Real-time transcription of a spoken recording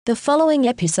The following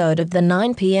episode of the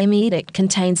 9 p.m. Edict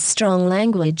contains strong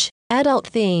language, adult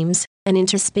themes, and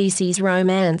interspecies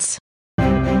romance.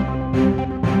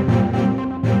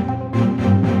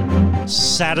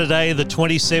 Saturday, the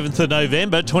 27th of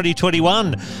November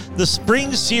 2021. The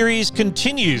spring series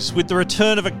continues with the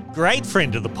return of a great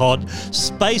friend of the pod,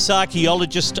 space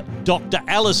archaeologist Dr.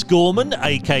 Alice Gorman,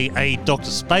 aka Dr.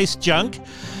 Space Junk.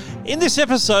 In this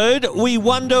episode, we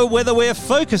wonder whether we're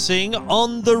focusing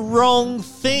on the wrong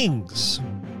things.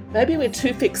 Maybe we're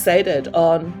too fixated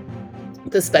on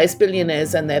the space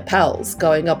billionaires and their pals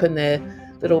going up in their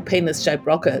little penis-shaped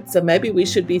rockets. So maybe we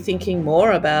should be thinking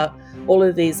more about all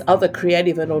of these other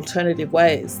creative and alternative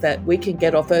ways that we can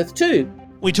get off Earth too.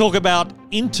 We talk about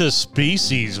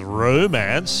interspecies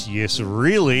romance, yes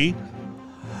really,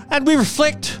 and we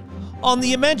reflect on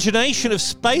the imagination of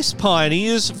space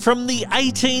pioneers from the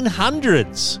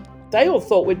 1800s. They all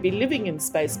thought we'd be living in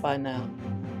space by now.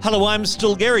 Hello, I'm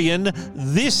Stilgarian.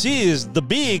 This is the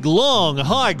big, long,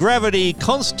 high-gravity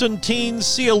Konstantin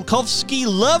Tsiolkovsky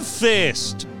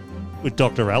Lovefest with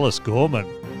Dr. Alice Gorman.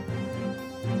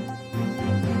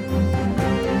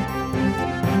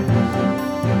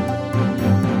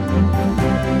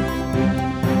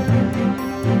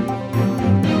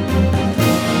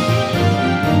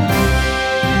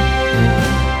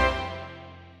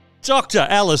 Dr.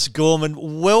 Alice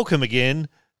Gorman, welcome again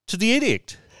to The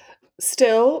Edict.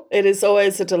 Still, it is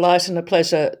always a delight and a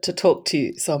pleasure to talk to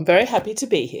you, so I'm very happy to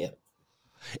be here.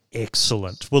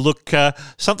 Excellent. Well, look,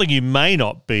 something you may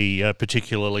not be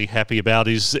particularly happy about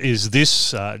is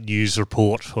this news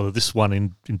report, or this one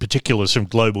in particular is from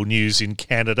Global News in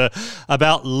Canada,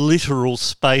 about literal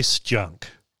space junk.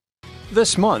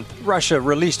 This month, Russia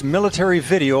released military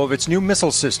video of its new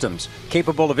missile systems,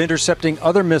 capable of intercepting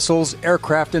other missiles,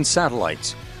 aircraft, and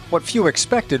satellites. What few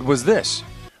expected was this: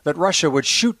 that Russia would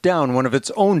shoot down one of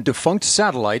its own defunct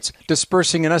satellites,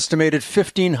 dispersing an estimated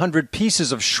 1,500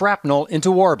 pieces of shrapnel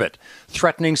into orbit,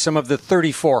 threatening some of the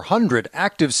 3,400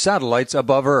 active satellites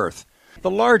above Earth. The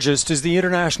largest is the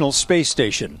International Space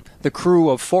Station. The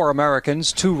crew of 4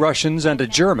 Americans, 2 Russians, and a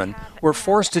German were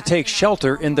forced to take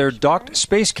shelter in their docked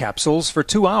space capsules for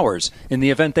 2 hours in the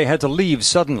event they had to leave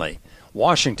suddenly.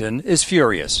 Washington is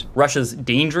furious. Russia's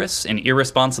dangerous and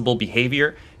irresponsible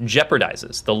behavior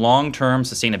jeopardizes the long-term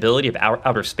sustainability of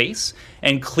outer space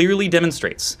and clearly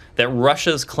demonstrates that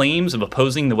Russia's claims of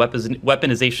opposing the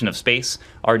weaponization of space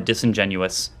are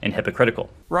disingenuous and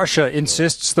hypocritical. Russia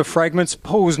insists the fragments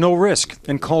pose no risk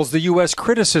and calls the U.S.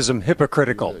 criticism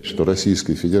hypocritical.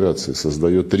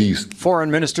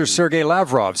 Foreign Minister Sergei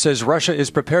Lavrov says Russia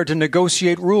is prepared to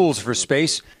negotiate rules for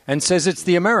space and says it's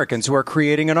the Americans who are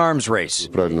creating an arms race.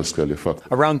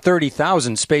 Around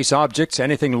 30,000 space objects,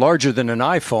 anything larger than an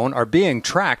iPhone, are being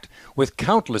tracked, with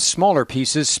countless smaller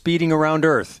pieces speeding around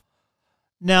Earth.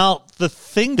 Now, the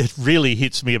thing that really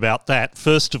hits me about that,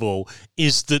 first of all,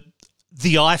 is that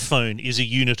the iPhone is a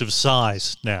unit of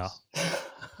size now.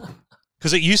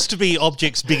 Because it used to be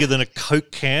objects bigger than a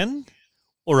Coke can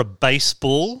or a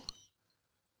baseball.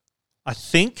 I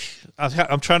think.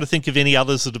 I'm trying to think of any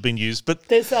others that have been used. But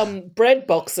there's bread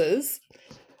boxes.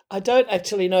 I don't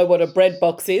actually know what a bread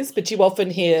box is, but you often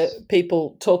hear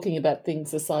people talking about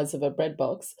things the size of a bread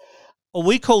box. Well,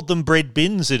 we called them bread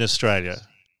bins in Australia.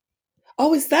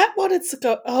 Oh, is that what it's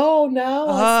got? Oh, now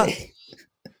I see.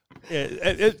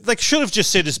 Yeah, they should have just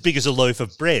said as big as a loaf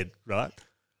of bread, right?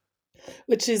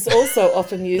 Which is also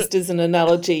often used as an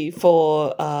analogy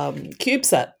for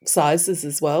CubeSat sizes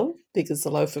as well, big as a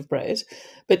loaf of bread.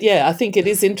 But yeah, I think it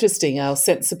is interesting. Our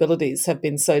sensibilities have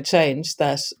been so changed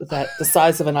that the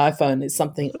size of an iPhone is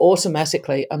something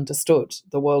automatically understood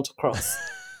the world across.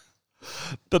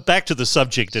 But back to the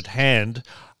subject at hand.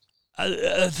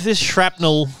 This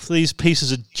shrapnel, these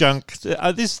pieces of junk,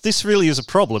 this really is a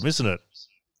problem, isn't it?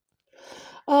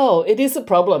 Oh, it is a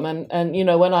problem. And you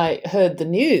know, when I heard the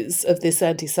news of this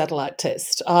anti-satellite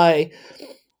test, I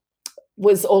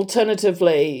was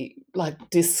alternatively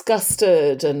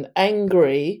disgusted and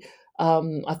angry.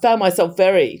 I found myself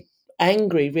very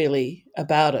angry, really,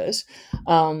 about it,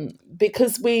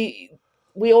 because we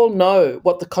all know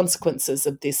what the consequences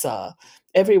of this are.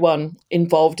 Everyone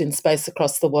involved in space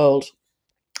across the world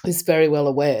is very well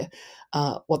aware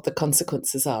what the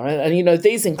consequences are. And, you know,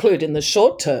 these include, in the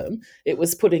short term, it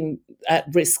was putting at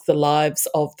risk the lives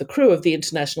of the crew of the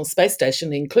International Space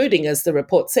Station, including, as the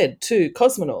report said, 2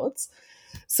 cosmonauts.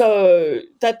 So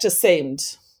that just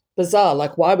seemed bizarre.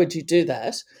 Why would you do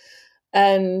that?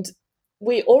 And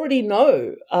we already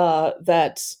know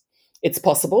that it's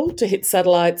possible to hit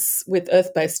satellites with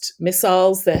Earth-based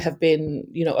missiles. There have been,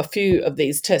 a few of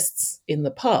these tests in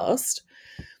the past.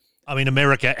 I mean,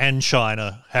 America and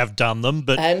China have done them,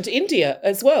 but... And India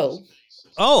as well.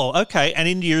 Oh, okay, and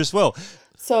India as well.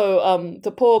 So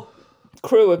the poor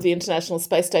crew of the International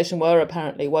Space Station were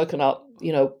apparently woken up,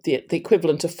 the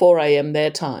equivalent of 4 a.m.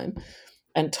 their time,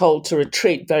 and told to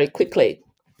retreat very quickly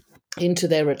into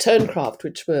their return craft,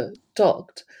 which were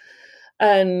docked.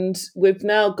 And we've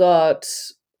now got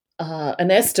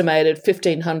an estimated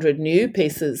 1,500 new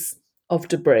pieces of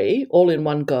debris all in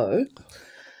one go.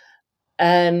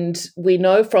 And we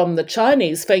know from the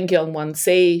Chinese Fengjiang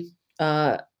 1C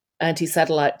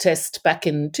anti-satellite test back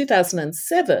in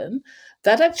 2007,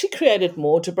 that actually created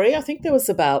more debris. I think there was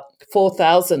about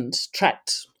 4,000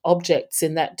 tracked objects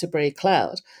in that debris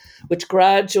cloud, which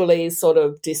gradually sort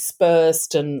of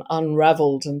dispersed and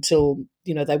unraveled until,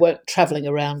 they weren't travelling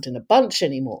around in a bunch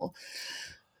anymore.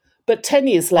 But 10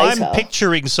 years later... I'm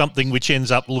picturing something which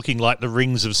ends up looking like the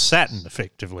rings of Saturn,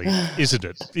 effectively, isn't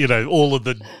it? All of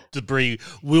the debris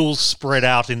will spread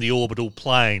out in the orbital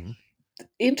plane.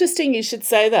 Interesting you should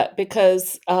say that,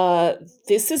 because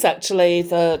this is actually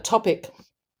the topic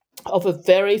of a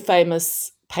very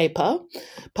famous paper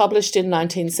published in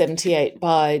 1978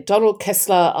 by Donald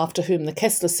Kessler, after whom the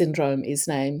Kessler syndrome is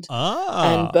named,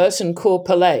 and Burton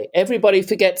Court-Pillay. Everybody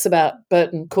forgets about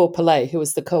Burton Court-Pillay, who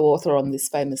was the co-author on this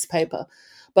famous paper.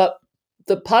 But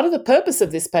the part of the purpose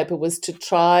of this paper was to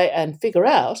try and figure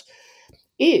out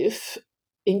if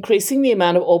increasing the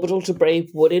amount of orbital debris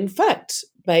would in fact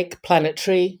make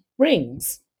planetary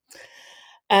rings.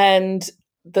 And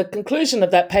the conclusion of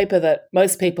that paper that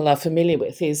most people are familiar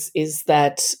with is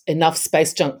that enough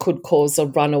space junk could cause a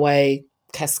runaway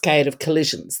cascade of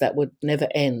collisions that would never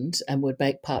end and would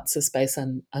make parts of space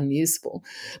unusable.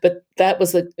 But that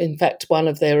was, in fact, one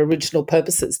of their original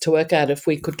purposes, to work out if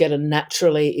we could get a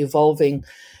naturally evolving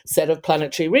set of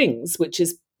planetary rings, which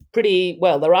is pretty,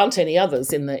 well, there aren't any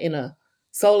others in the inner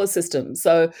solar system.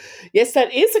 So, yes,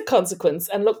 that is a consequence.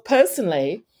 And look,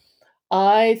 personally,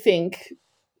 I think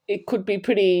it could be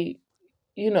pretty,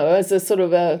 as a sort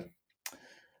of a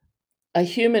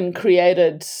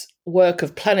human-created work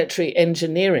of planetary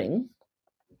engineering,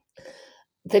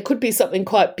 there could be something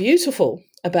quite beautiful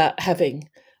about having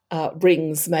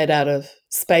rings made out of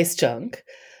space junk.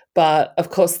 But, of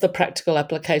course, the practical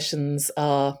applications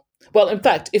are... Well, in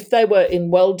fact, if they were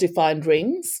in well-defined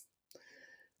rings,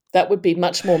 that would be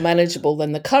much more manageable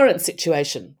than the current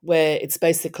situation, where it's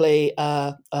basically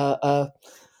a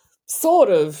sort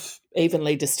of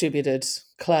evenly distributed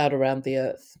cloud around the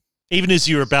Earth. Even as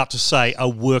you were about to say a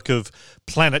work of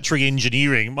planetary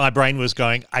engineering, my brain was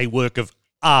going, a work of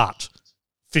art,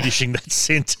 finishing that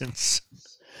sentence.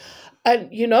 And,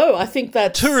 I think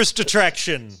that... Tourist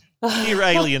attraction. Dear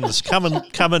aliens, come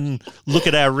and look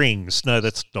at our rings. No,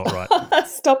 that's not right.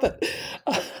 Stop it.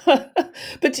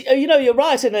 But, you're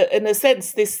right. In a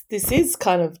sense, this is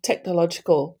kind of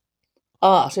technological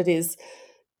art. It is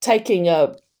taking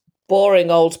a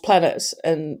boring old planet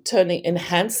and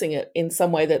enhancing it in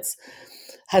some way that's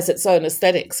has its own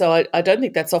aesthetic. So I don't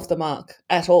think that's off the mark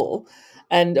at all.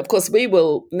 And, of course, we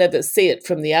will never see it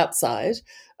from the outside.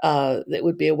 It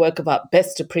would be a work of art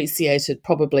best appreciated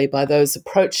probably by those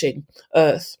approaching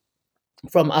Earth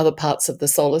from other parts of the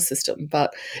solar system.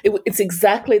 But it's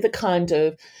exactly the kind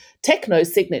of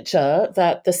techno-signature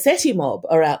that the SETI mob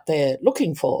are out there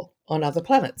looking for on other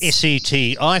planets. SET,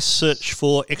 I search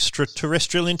for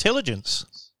extraterrestrial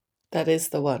intelligence. That is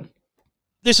the one.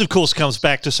 This, of course, comes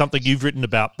back to something you've written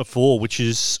about before, which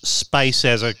is space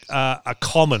as a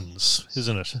commons,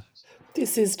 isn't it?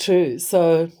 This is true.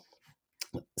 So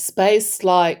space,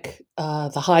 like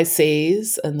the high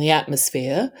seas and the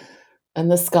atmosphere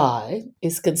and the sky,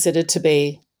 is considered to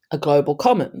be a global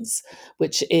commons,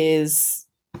 which is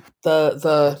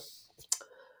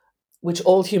which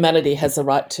all humanity has a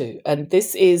right to. And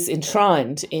this is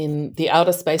enshrined in the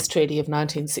Outer Space Treaty of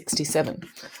 1967,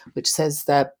 which says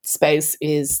that space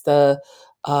is the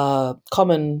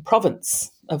common province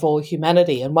of all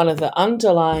humanity. And one of the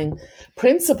underlying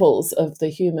principles of the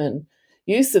human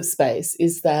use of space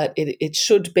is that it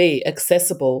should be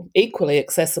accessible, equally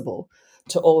accessible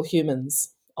to all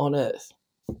humans on Earth.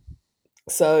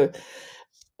 So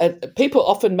people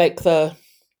often make the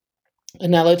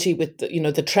analogy with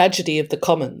the tragedy of the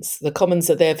commons. The commons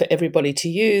are there for everybody to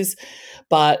use,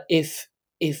 but if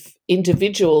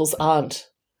individuals aren't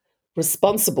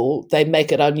responsible, they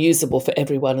make it unusable for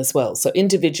everyone as well. So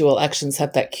individual actions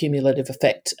have that cumulative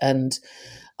effect and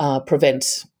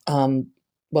turn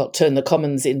the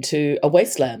commons into a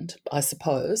wasteland, I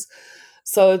suppose.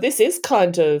 So this is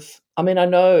kind of, I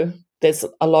know there's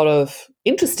a lot of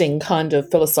interesting kind of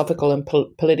philosophical and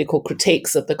political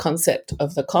critiques of the concept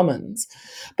of the commons.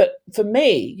 But for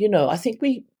me, I think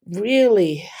we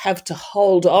really have to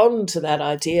hold on to that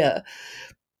idea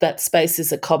that space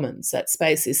is a commons, that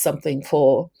space is something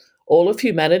for all of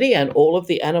humanity and all of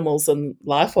the animals and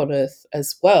life on Earth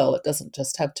as well. It doesn't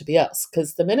just have to be us,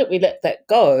 because the minute we let that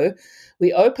go,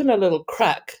 we open a little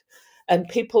crack, and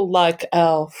people like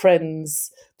our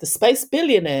friends, the space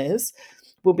billionaires,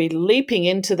 will be leaping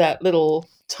into that little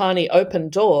tiny open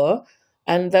door,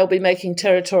 and they'll be making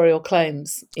territorial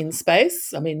claims in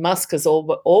space. I mean, Musk has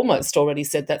almost already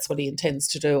said that's what he intends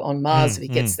to do on Mars if he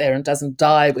gets there and doesn't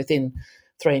die within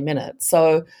 3 minutes.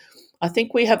 So I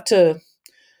think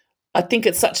I think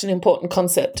it's such an important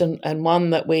concept, and one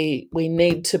that we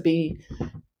need to be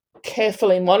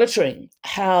carefully monitoring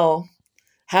how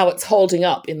it's holding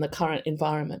up in the current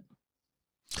environment.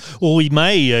 Well, we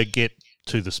may get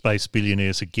to the space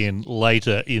billionaires again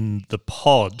later in the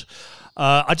pod.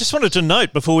 I just wanted to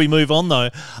note before we move on, though,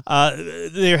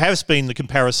 there has been the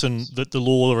comparison that the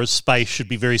law of space should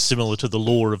be very similar to the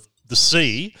law of the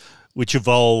sea, which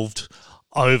evolved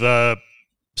over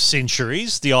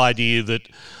centuries. The idea that,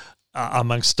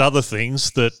 amongst other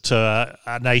things, that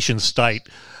a nation state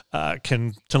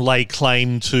can lay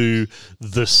claim to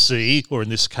the sea, or in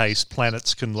this case,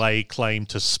 planets can lay claim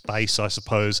to space, I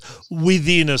suppose,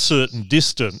 within a certain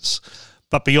distance.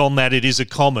 But beyond that, it is a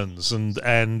commons, and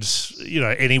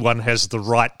anyone has the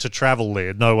right to travel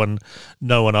there. No one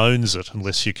owns it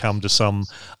unless you come to some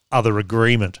other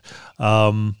agreement.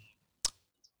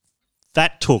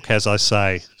 That took, as I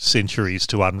say, centuries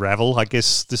to unravel. I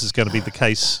guess this is going to be the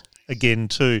case again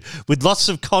too, with lots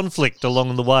of conflict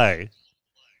along the way.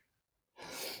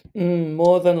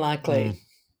 More than likely.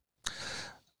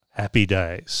 Happy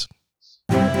days.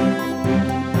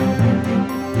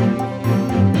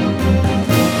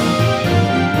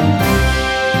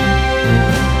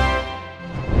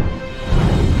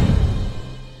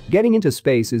 Getting into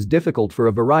space is difficult for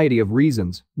a variety of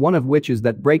reasons, one of which is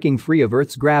that breaking free of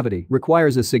Earth's gravity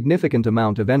requires a significant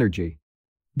amount of energy.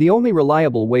 The only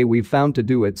reliable way we've found to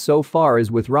do it so far is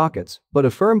with rockets, but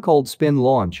a firm called Spin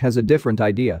Launch has a different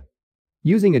idea.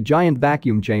 Using a giant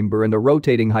vacuum chamber and a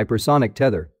rotating hypersonic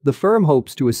tether, the firm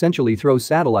hopes to essentially throw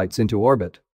satellites into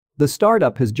orbit. The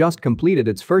startup has just completed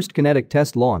its first kinetic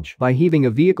test launch by heaving a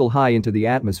vehicle high into the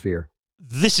atmosphere.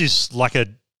 This is like a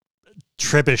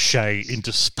trebuchet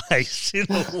into space in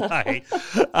a way.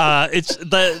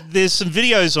 There's some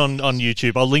videos on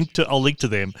YouTube. I'll link to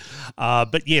them.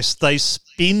 But yes, they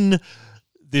spin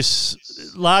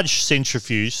this large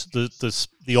centrifuge,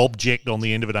 the object on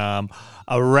the end of an arm,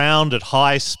 around at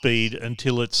high speed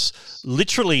until it's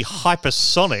literally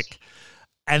hypersonic,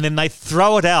 and then they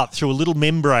throw it out through a little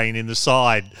membrane in the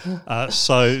side.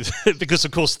 So because,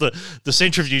 of course, the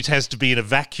centrifuge has to be in a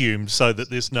vacuum so that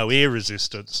there's no air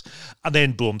resistance, and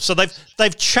then boom. So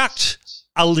they've chucked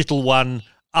a little one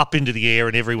up into the air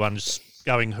and everyone's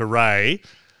going hooray.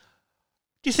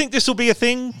 Do you think this will be a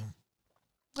thing,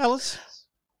 Alice?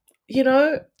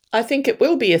 I think it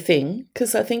will be a thing,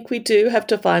 because I think we do have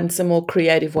to find some more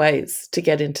creative ways to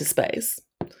get into space.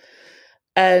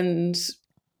 And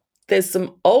there's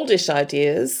some oldish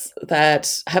ideas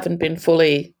that haven't been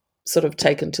fully sort of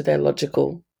taken to their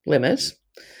logical limit.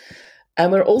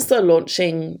 And we're also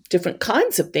launching different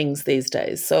kinds of things these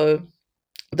days. So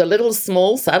the little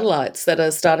small satellites that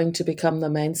are starting to become the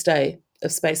mainstay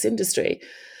of space industry.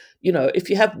 If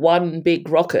you have one big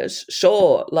rocket,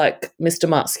 sure, like Mr.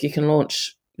 Musk, you can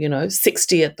launch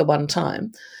 60 at the one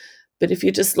time. But if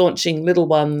you're just launching little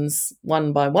ones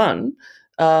one by one,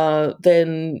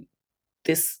 then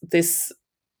this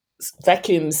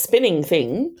vacuum spinning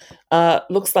thing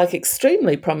looks like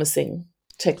extremely promising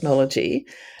technology.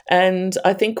 And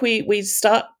I think we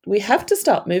have to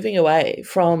start moving away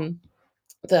from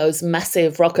those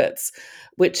massive rockets,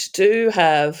 which do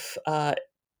have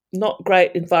not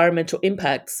great environmental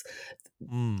impacts.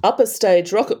 Upper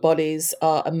stage rocket bodies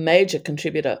are a major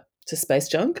contributor to space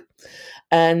junk,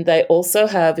 and they also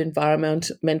have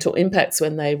environmental impacts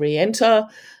when they re-enter,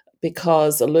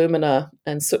 because alumina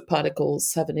and soot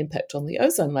particles have an impact on the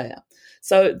ozone layer.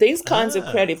 So these kinds of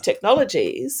creative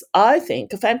technologies, I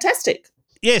think, are fantastic.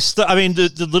 Yes,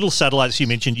 the little satellites you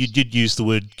mentioned, you did use the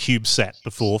word CubeSat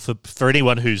before. For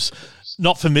anyone who's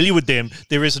not familiar with them,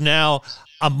 there is now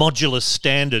a modular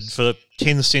standard for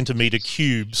 10 centimetre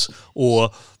cubes, or,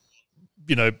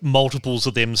 multiples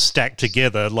of them stacked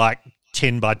together, like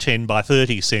 10 by 10 by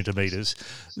 30 centimetres,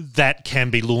 that can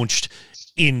be launched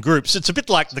in groups. It's a bit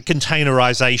like the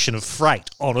containerisation of freight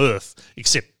on Earth,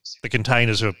 except the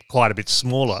containers are quite a bit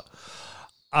smaller.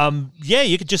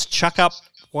 You could just chuck up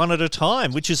one at a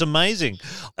time, which is amazing.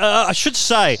 I should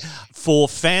say, for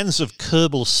fans of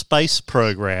Kerbal Space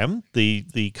Program,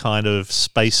 the kind of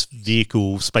space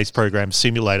vehicle, space program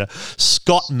simulator,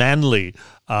 Scott Manley,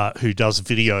 who does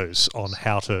videos on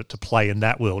how to play in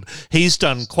that world, he's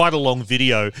done quite a long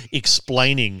video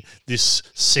explaining this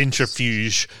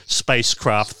centrifuge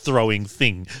spacecraft throwing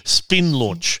thing. Spin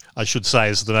Launch, I should say,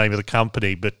 is the name of the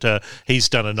company, but he's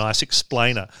done a nice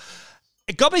explainer.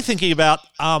 It got me thinking about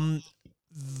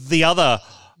the other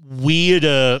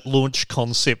weirder launch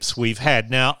concepts we've had.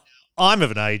 Now, I'm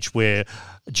of an age where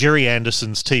Jerry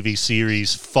Anderson's TV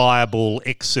series Fireball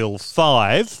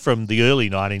XL5 from the early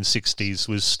 1960s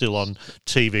was still on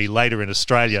TV later in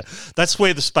Australia. That's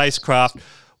where the spacecraft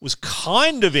was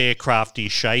kind of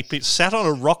aircrafty shape. It sat on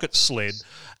a rocket sled,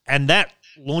 and that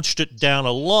launched it down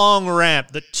a long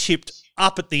ramp that tipped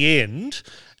up at the end,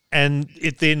 and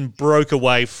it then broke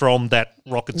away from that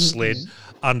rocket sled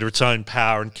under its own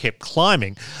power and kept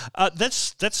climbing.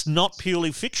 That's not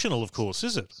purely fictional, of course,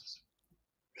 is it?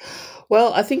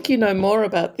 Well, I think you know more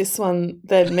about this one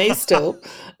than me still.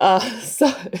 But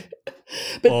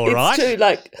All right. It's true,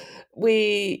 like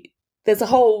there's a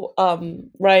whole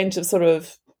range of sort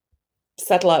of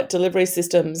satellite delivery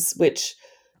systems which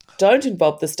don't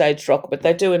involve the staged rocket, but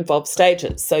they do involve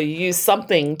stages. So you use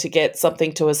something to get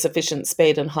something to a sufficient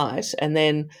speed and height, and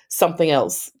then something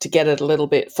else to get it a little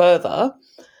bit further.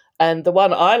 And the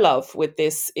one I love with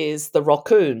this is the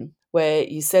Rockoon, where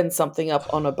you send something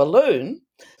up on a balloon,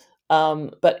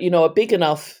 but,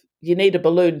 you need a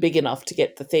balloon big enough to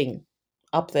get the thing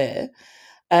up there.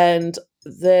 And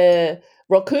the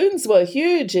Rockoons were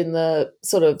huge in the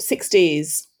sort of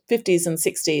 60s, 50s and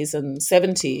 60s and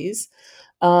 70s.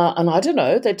 And I don't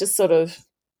know, they just sort of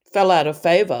fell out of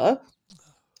favour.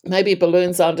 Maybe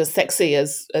balloons aren't as sexy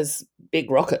as big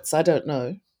rockets. I don't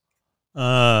know.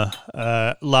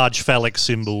 Large phallic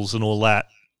symbols and all that,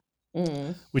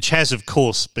 which has, of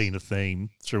course, been a theme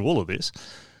through all of this.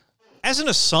 As an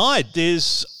aside,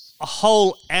 there's a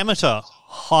whole amateur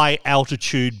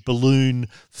high-altitude balloon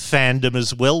fandom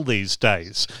as well these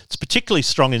days. It's particularly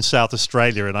strong in South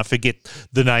Australia, and I forget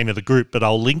the name of the group, but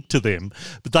I'll link to them.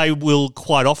 But they will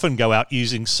quite often go out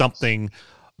using something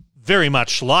very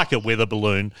much like a weather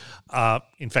balloon.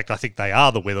 In fact, I think they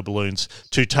are the weather balloons,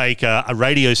 to take a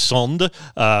radio sonde,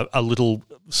 a little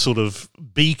sort of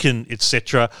beacon,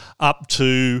 etc., up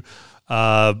to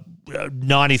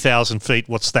 90,000 feet,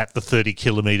 what's that, the 30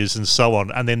 kilometres and so on,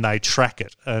 and then they track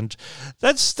it. And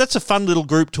that's a fun little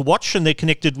group to watch, and they're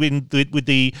connected with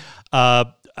the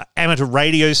amateur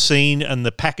radio scene and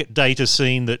the packet data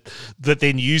scene that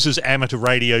then uses amateur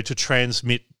radio to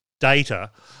transmit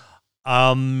data.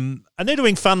 And they're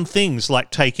doing fun things like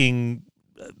taking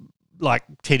like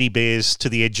teddy bears to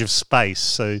the edge of space.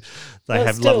 So they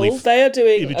have lovely they are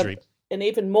doing imagery. An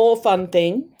even more fun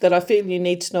thing that I feel you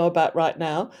need to know about right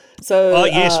now. So,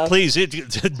 yes, please.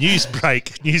 News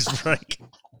break.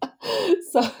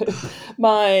 So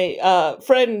my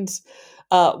friend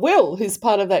Will, who's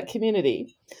part of that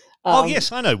community.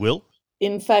 Yes, I know Will.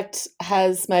 In fact,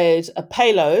 has made a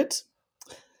payload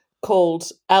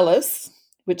called Alice,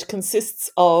 which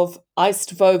consists of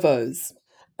iced Vovos,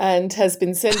 and has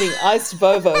been sending iced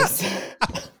Vovos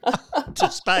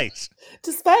to space.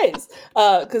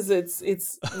 Because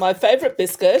it's my favourite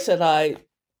biscuit, and I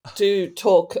do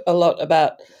talk a lot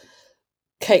about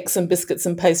cakes and biscuits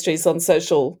and pastries on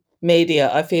social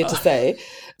media, I fear to say.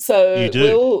 So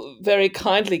Will very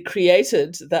kindly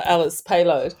created the Alice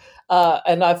payload,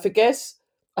 and I forget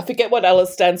what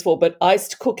Alice stands for, but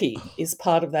iced cookie is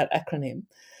part of that acronym.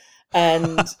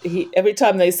 And every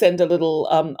time they send a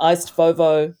little iced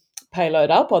Vovo payload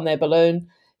up on their balloon,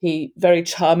 he very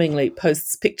charmingly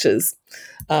posts pictures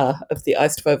of the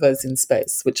iced Vovos in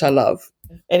space, which I love.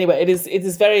 Anyway, it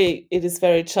is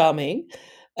very charming,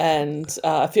 and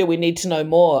I feel we need to know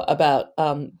more about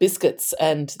biscuits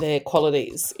and their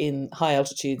qualities in high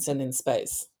altitudes and in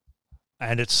space.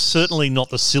 And it's certainly not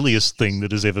the silliest thing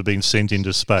that has ever been sent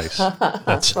into space.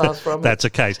 That's a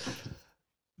case.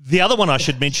 The other one I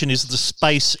should mention is the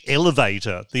space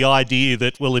elevator, the idea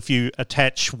that, well, if you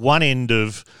attach one end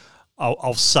of,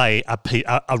 I'll say,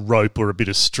 a rope or a bit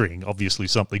of string, obviously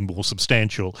something more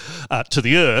substantial, to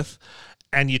the Earth,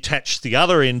 and you attach the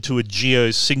other end to a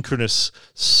geosynchronous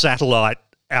satellite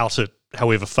out at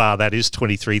however far that is,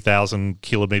 23,000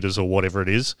 kilometres or whatever it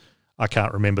is. I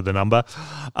can't remember the number.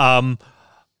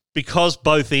 Because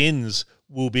both ends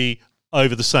will be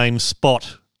over the same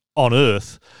spot on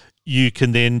Earth, you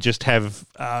can then just have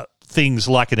things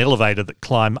like an elevator that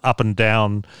climb up and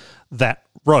down that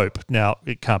rope. Now,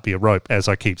 it can't be a rope, as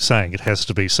I keep saying. It has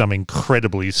to be some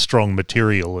incredibly strong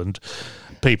material, and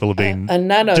people have been a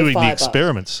nanofiber. doing the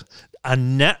experiments.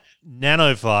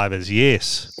 Nanofibers,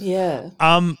 yes. Yeah.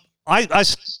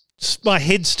 My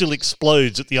head still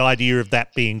explodes at the idea of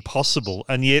that being possible,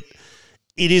 and yet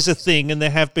it is a thing, and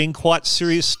there have been quite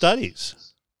serious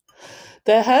studies.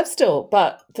 There have still,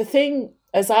 but the thing,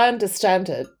 as I understand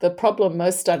it, the problem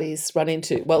most studies run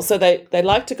into, well, so they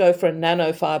like to go for a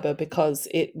nanofiber because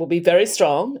it will be very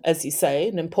strong, as you say,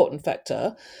 an important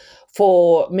factor,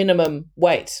 for minimum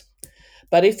weight.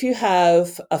 But if you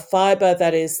have a fiber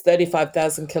that is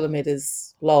 35,000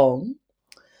 kilometres long,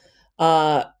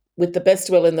 with the best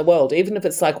will in the world, even if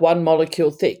it's like one molecule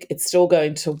thick, it's still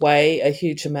going to weigh a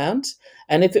huge amount.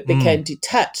 And if it became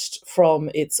detached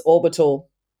from its orbital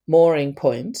mooring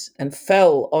point and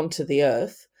fell onto the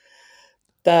Earth,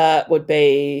 that would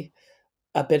be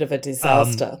a bit of a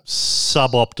disaster.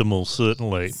 Suboptimal,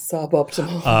 certainly.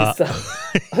 Suboptimal is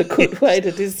a good way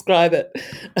to describe it.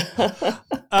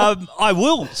 I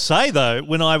will say, though,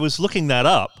 when I was looking that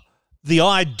up, the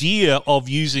idea of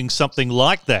using something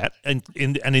like that, and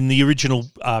in the original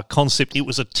concept, it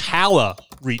was a tower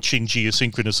reaching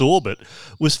geosynchronous orbit,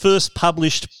 was first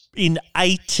published in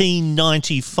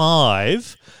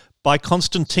 1895 by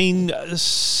Konstantin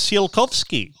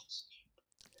Tsiolkovsky.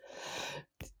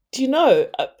 Do you know,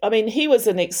 I mean, he was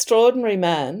an extraordinary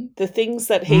man, the things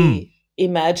that he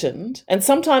imagined, and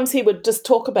sometimes he would just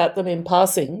talk about them in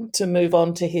passing to move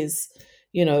on to his,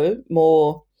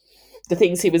 more the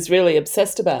things he was really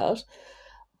obsessed about.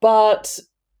 But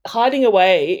hiding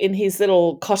away in his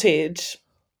little cottage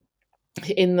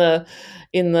in the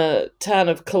town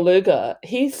of Kaluga,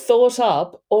 he thought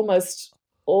up almost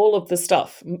all of the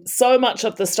stuff, so much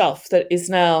of the stuff that is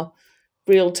now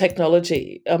real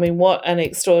technology. I mean, what an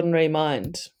extraordinary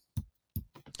mind.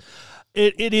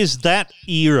 It is that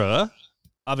era.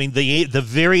 I mean, the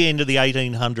very end of the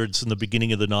 1800s and the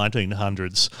beginning of the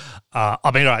 1900s.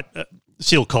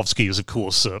 Tsiolkovsky is, of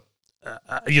course,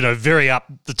 very up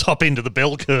the top end of the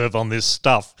bell curve on this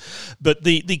stuff. But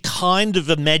the kind of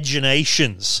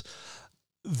imaginations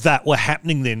that were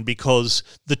happening then, because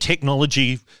the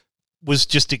technology was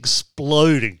just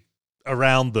exploding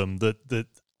around them, that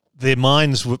their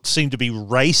minds seemed to be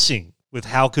racing with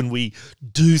how can we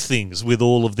do things with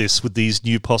all of this, with these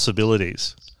new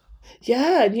possibilities.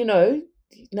 Yeah, and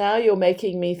now you're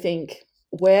making me think,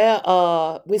 we're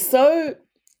so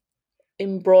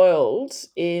embroiled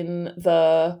in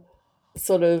the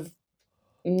sort of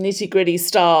nitty-gritty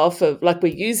stuff of, like,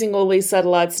 we're using all these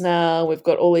satellites now, we've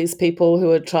got all these people who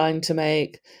are trying to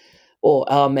make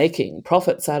or are making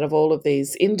profits out of all of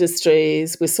these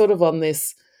industries. We're sort of on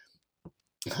this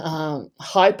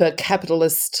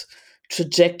hyper-capitalist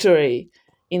trajectory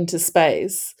into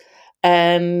space.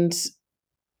 And,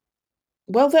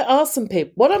 well, there are some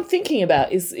people. What I'm thinking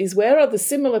about is where are the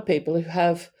similar people who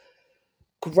have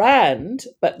grand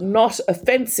but not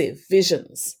offensive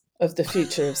visions of the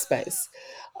future of space?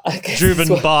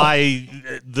 Driven by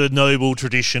the noble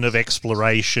tradition of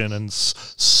exploration and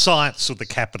science with the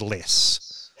capital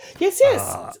S. Yes,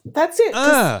 that's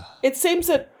it. It seems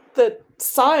that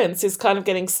science is kind of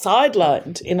getting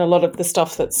sidelined in a lot of the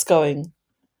stuff that's going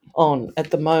on at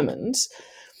the moment.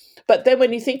 But then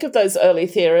when you think of those early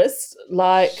theorists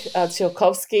like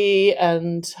Tsiolkovsky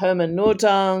and Hermann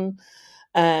Noordung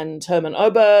and Hermann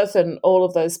Oberth and all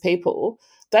of those people,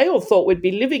 they all thought we'd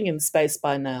be living in space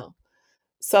by now.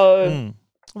 So,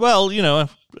 well, a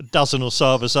dozen or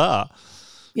so of us are.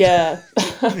 Yeah.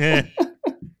 Yeah.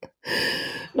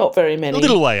 Not very many. A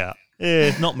little way up.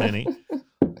 Yeah, not many.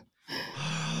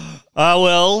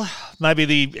 Well, maybe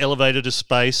the elevator to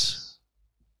space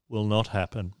will not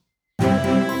happen.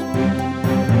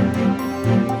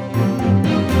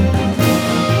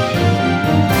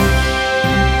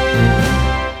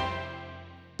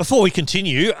 Before we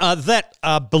continue, that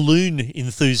balloon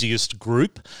enthusiast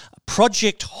group,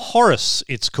 Project Horus,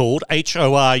 it's called,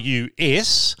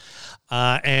 Horus,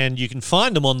 and you can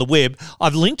find them on the web.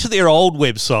 I've linked to their old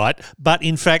website, but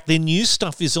in fact their new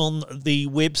stuff is on the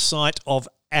website of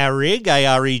AREG,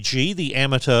 A-R-E-G, the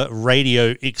Amateur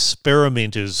Radio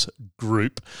Experimenters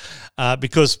Group,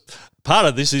 because part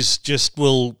of this is just,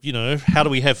 how do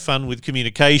we have fun with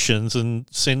communications, and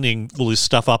sending all this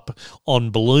stuff up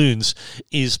on balloons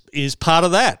is part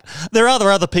of that. There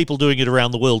are other people doing it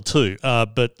around the world too,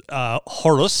 but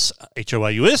Horus,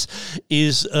 H-O-R-U-S,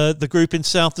 is the group in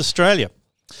South Australia.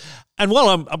 And while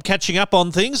I'm catching up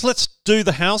on things, let's do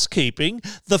the housekeeping.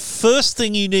 The first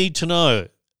thing you need to know,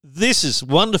 this is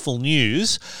wonderful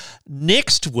news.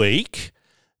 Next week,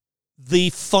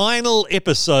 the final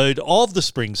episode of the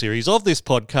spring series of this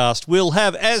podcast will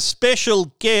have as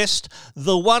special guest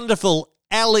the wonderful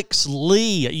Alex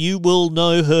Lee. You will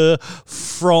know her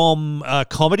from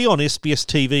comedy on SBS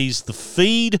TV's The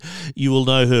Feed. You will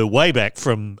know her way back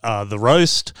from The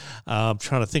Roast. I'm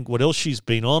trying to think what else she's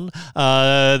been on.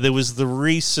 There was the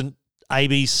recent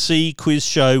ABC quiz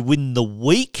show Win the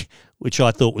Week, which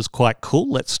I thought was quite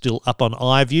cool. That's still up on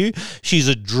iView. She's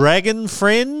a Dragon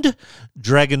Friend.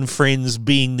 Dragon Friends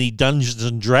being the Dungeons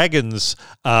and Dragons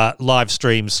live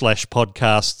stream /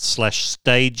 podcast /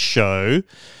 stage show.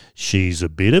 She's a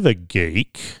bit of a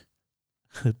geek,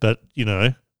 but, you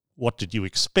know, what did you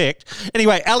expect?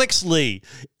 Anyway, Alex Lee,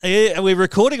 we're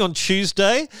recording on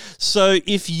Tuesday, so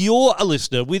if you're a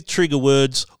listener with trigger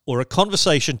words or a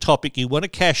conversation topic you want to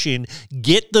cash in,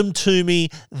 get them to me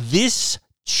this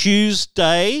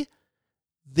Tuesday,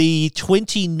 the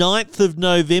 29th of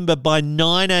November by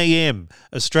 9 a.m.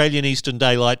 Australian Eastern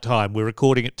Daylight Time. We're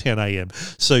recording at 10 a.m.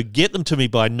 So get them to me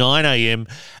by 9 a.m.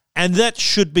 and that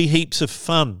should be heaps of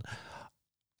fun.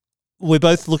 We're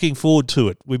both looking forward to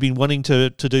it. We've been wanting to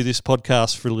do this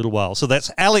podcast for a little while. So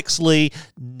that's Alex Lee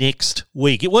next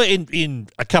week. Well, in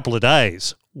a couple of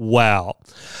days. Wow.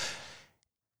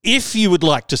 If you would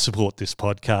like to support this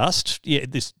podcast,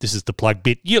 this is the plug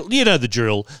bit. You know the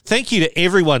drill. Thank you to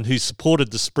everyone who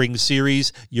supported the spring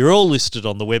series. You're all listed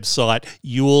on the website.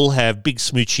 You all have big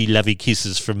smoochy lovey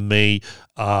kisses from me,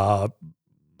 or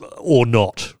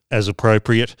not, as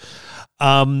appropriate.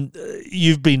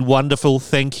 You've been wonderful.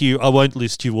 Thank you. I won't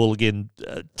list you all again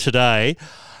today.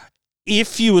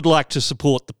 If you would like to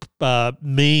support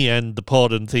me and the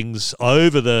pod and things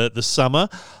over the summer,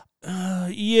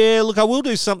 look, I will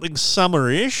do something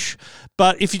summer-ish,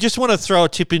 but if you just want to throw a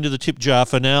tip into the tip jar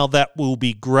for now, that will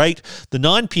be great. The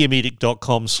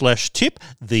 9pmedict.com/tip,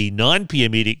 the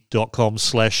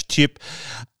 9pmedict.com/tip,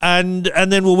 and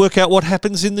then we'll work out what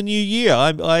happens in the new year.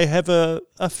 I have a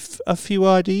few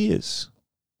ideas.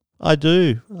 I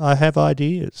do. I have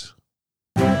ideas.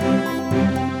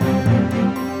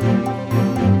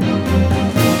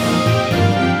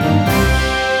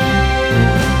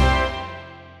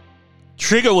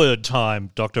 Trigger word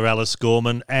time, Dr. Alice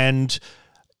Gorman, and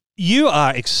you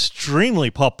are extremely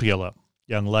popular,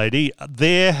 young lady.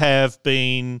 There have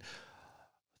been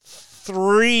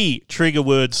 3 trigger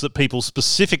words that people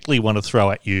specifically want to throw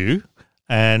at you,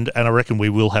 and I reckon we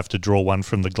will have to draw one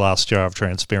from the glass jar of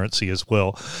transparency as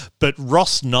well. But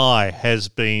Ross Nye has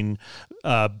been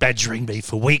badgering me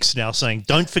for weeks now, saying,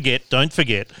 don't forget, I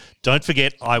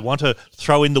want to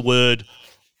throw in the word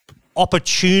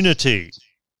opportunity.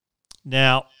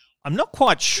 Now, I'm not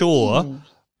quite sure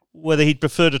whether he'd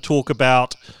prefer to talk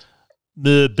about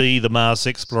B, the Mars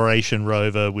exploration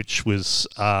rover, which was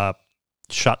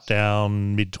shut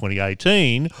down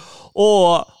mid-2018,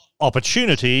 or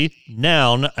opportunity,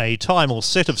 noun, a time or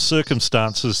set of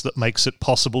circumstances that makes it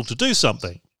possible to do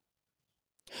something.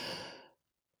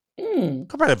 Could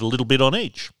probably have a little bit on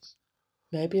each.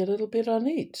 Maybe a little bit on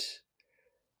each.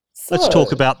 Let's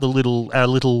talk about our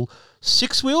little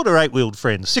 6-wheeled or 8-wheeled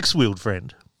friend? 6-wheeled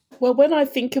friend. Well, when I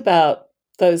think about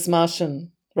those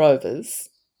Martian rovers,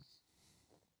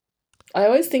 I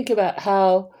always think about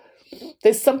how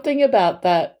there's something about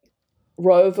that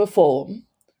rover form.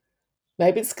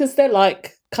 Maybe it's because they're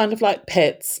kind of like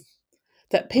pets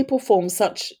that people form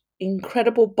such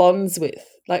incredible bonds with.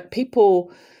 Like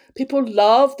people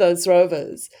love those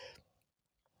rovers.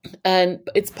 And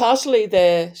it's partially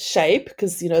their shape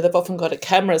because, they've often got a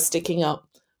camera sticking up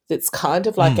that's kind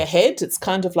of like a head. It's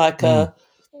kind of like a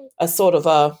sort of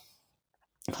a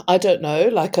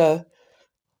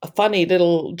funny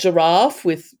little giraffe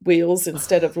with wheels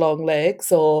instead of long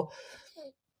legs, or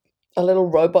a little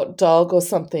robot dog or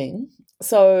something.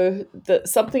 So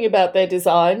something about their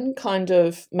design kind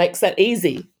of makes that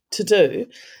easy to do.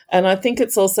 And I think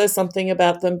it's also something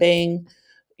about them being,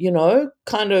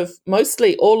 kind of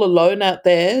mostly all alone out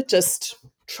there, just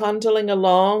trundling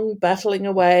along, battling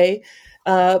away.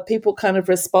 People kind of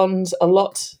respond a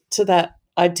lot to that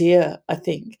idea, I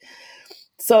think.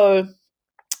 So,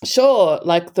 sure,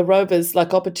 like the rovers,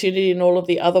 like Opportunity and all of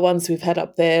the other ones we've had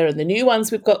up there, and the new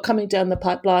ones we've got coming down the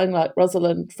pipeline, like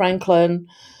Rosalind Franklin.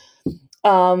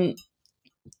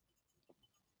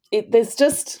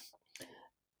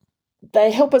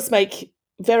 They help us make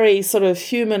very sort of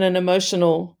human and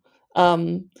emotional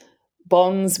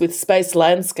bonds with space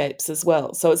landscapes as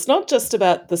well. So it's not just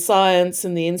about the science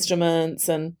and the instruments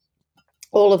and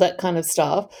all of that kind of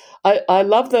stuff. I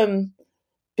love them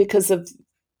because of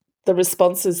the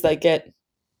responses they get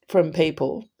from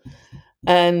people.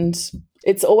 And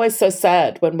it's always so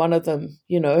sad when one of them,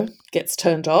 gets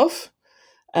turned off.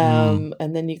 And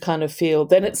then you kind of feel,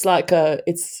 then it's like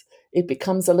it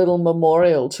becomes a little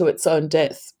memorial to its own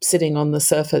death sitting on the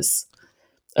surface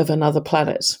of another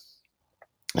planet.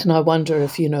 And I wonder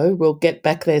if, we'll get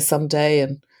back there someday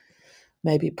and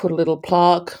maybe put a little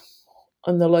plaque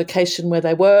on the location where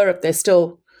they were, if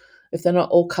they're not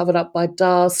all covered up by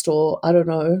dust, or I don't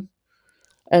know,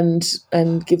 and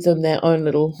give them their own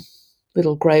little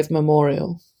grave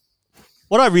memorial.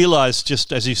 What I realised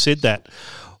just as you said that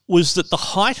was that the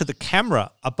height of the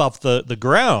camera above the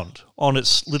ground on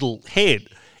its little head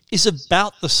is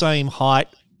about the same height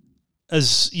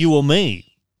as you or me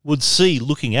would see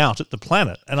looking out at the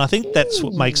planet. And I think that's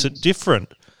what makes it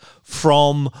different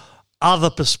from other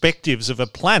perspectives of a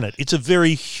planet. It's a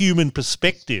very human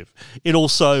perspective. It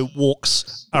also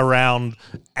walks around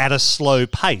at a slow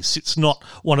pace. It's not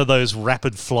one of those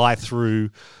rapid fly-through,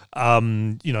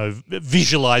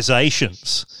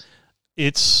 visualizations.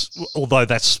 Although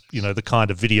that's, the kind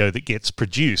of video that gets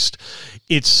produced,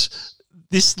 it's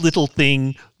this little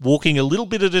thing walking a little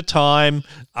bit at a time.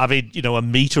 I mean, a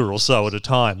metre or so at a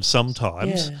time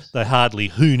sometimes. Yeah. They're hardly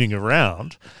hooning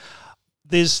around.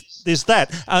 There's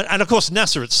that. And, of course,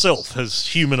 NASA itself has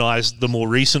humanised the more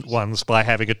recent ones by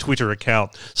having a Twitter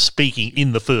account speaking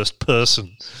in the first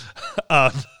person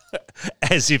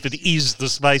as if it is the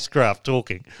spacecraft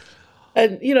talking.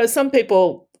 And, some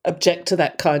people object to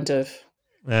that kind of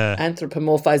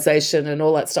anthropomorphization and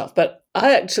all that stuff. But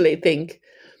I actually think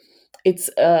it's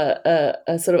a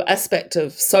sort of aspect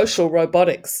of social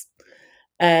robotics,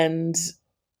 and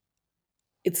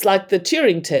it's like the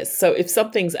Turing test. So if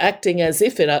something's acting as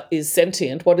if it is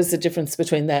sentient, what is the difference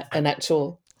between that and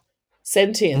actual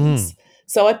sentience?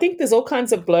 So I think there's all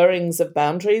kinds of blurrings of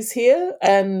boundaries here,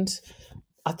 and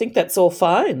I think that's all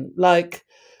fine. Like,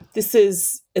 this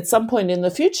is at some point in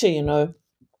the future,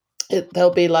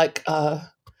 there'll be like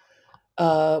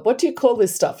what do you call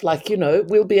this stuff? Like,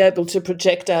 we'll be able to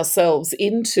project ourselves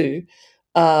into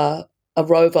a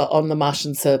rover on the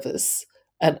Martian surface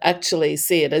and actually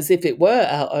see it as if it were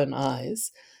our own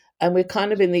eyes. And we're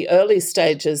kind of in the early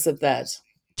stages of that.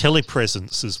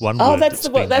 Telepresence is one word that's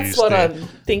what there. I'm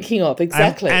thinking of,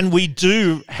 exactly. And we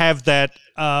do have that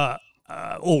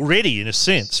already, in a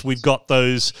sense. We've got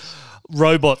those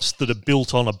robots that are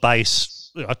built on a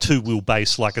two-wheel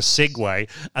base like a Segway,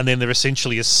 and then they're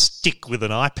essentially a stick with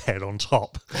an iPad on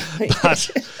top.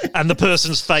 And the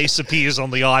person's face appears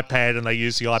on the iPad and they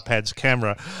use the iPad's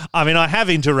camera. I mean, I have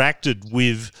interacted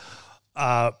with,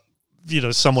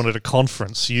 someone at a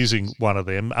conference using one of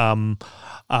them.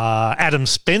 Adam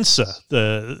Spencer,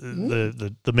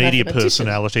 the media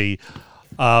personality.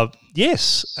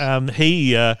 Yes,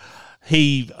 he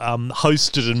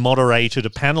hosted and moderated a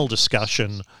panel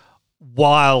discussion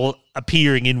while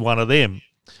appearing in one of them,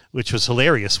 which was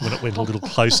hilarious when it went a little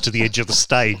close to the edge of the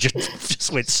stage and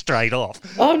just went straight off.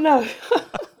 Oh, no.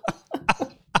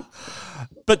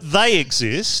 But they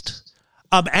exist,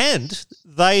 and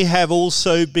they have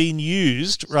also been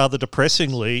used, rather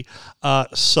depressingly,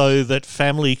 so that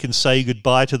family can say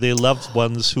goodbye to their loved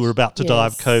ones who are about to die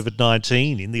of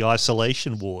COVID-19 in the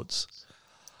isolation wards.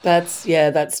 That's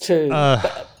true.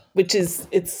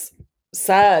 It's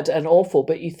sad and awful,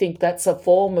 but you think that's a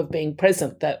form of being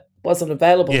present that wasn't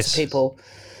available to people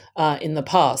in the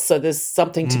past. So there's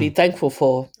something to be thankful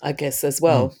for, I guess, as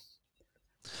well.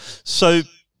 So,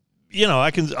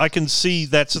 I can see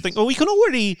that's the thing. Well,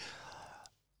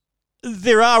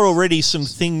 there are already some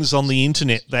things on the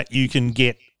internet that you can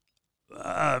get,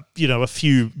 a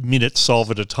few minutes of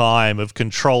at a time of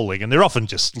controlling, and they're often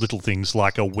just little things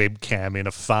like a webcam in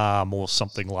a farm or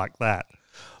something like that.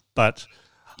 But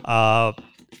could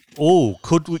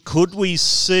we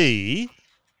see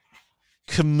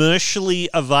commercially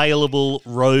available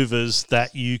rovers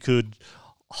that you could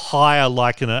hire,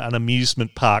 like an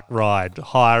amusement park ride,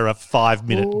 hire a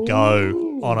 5-minute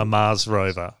go on a Mars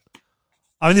rover?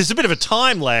 I mean, there's a bit of a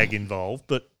time lag involved,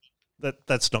 but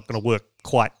that's not going to work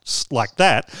quite like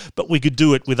that. But we could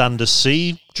do it with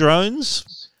undersea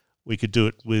drones. We could do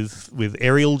it with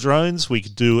aerial drones. We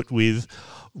could do it with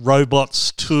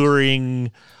robots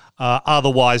touring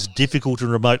otherwise difficult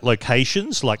and remote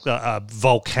locations like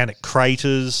volcanic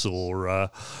craters or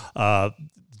the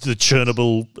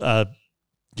Chernobyl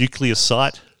nuclear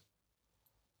site.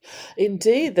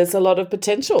 Indeed, there's a lot of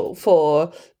potential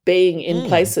for being in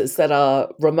places that are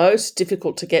remote,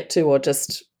 difficult to get to, or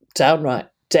just downright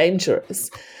dangerous.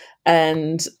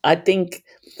 And I think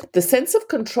the sense of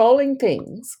controlling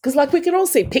things, because we can all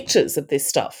see pictures of this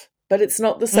stuff, but it's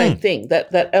not the same thing.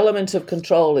 That element of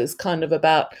control is kind of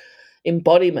about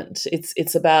embodiment.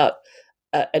 It's about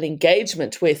an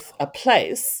engagement with a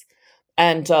place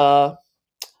and a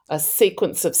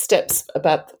sequence of steps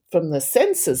from the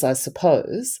senses, I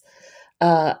suppose.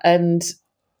 And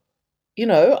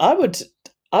I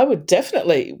I would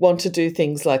definitely want to do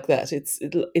things like that.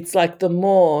 It's like the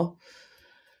more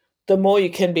you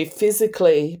can be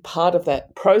physically part of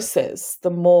that process, the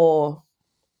more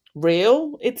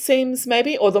real it seems,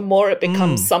 maybe, or the more it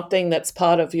becomes something that's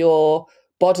part of your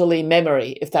bodily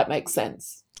memory, if that makes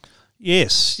sense.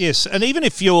 Yes. And even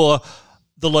if the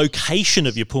location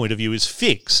of your point of view is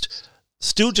fixed,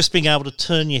 still just being able to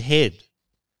turn your head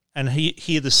and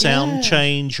hear the sound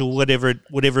change or whatever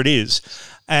it is,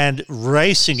 and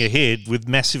racing ahead with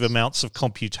massive amounts of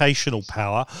computational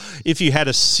power. If you had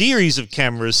a series of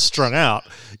cameras strung out,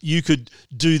 you could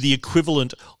do the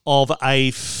equivalent of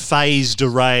a phased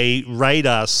array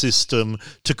radar system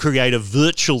to create a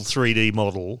virtual 3D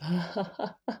model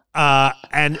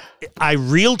and a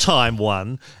real-time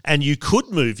one, and you could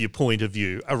move your point of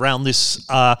view around this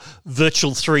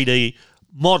virtual 3D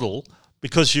model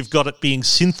because you've got it being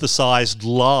synthesized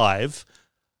live.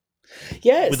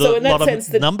 Yeah, with so a in that lot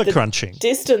sense, of number crunching.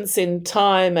 Distance in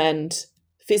time and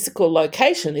physical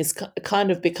location is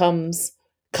kind of becomes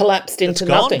collapsed into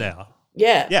nothing. It's gone now.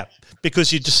 Yeah. Yeah,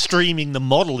 because you're just streaming the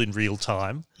model in real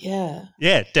time. Yeah.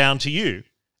 Yeah, down to you.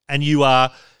 And you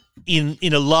are, in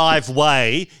a live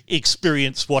way,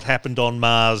 experience what happened on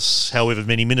Mars however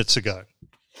many minutes ago.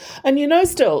 And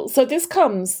still, so this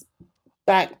comes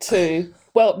back to,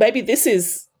 well, maybe this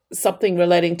is something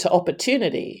relating to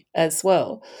opportunity as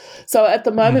well. So at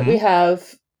the moment we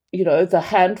have, the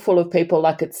handful of people,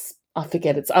 like it's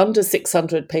under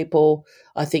 600 people,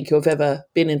 I think, who have ever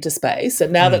been into space.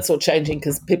 And now that's all changing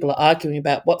because people are arguing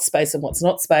about what's space and what's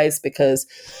not space, because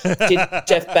did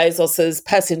Jeff Bezos's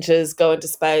passengers go into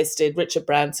space? Did Richard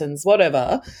Branson's,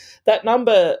 whatever? That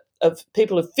number of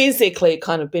people who physically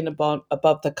kind of been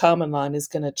above the Kármán line is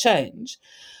going to change.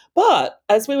 But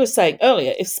as we were saying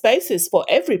earlier, if space is for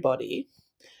everybody,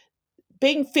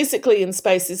 being physically in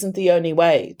space isn't the only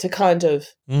way to kind of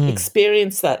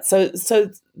experience that. So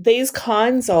these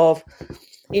kinds of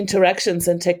interactions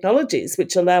and technologies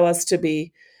which allow us to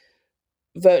be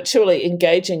virtually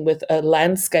engaging with a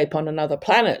landscape on another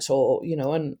planet, or,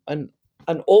 an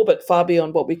orbit far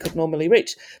beyond what we could normally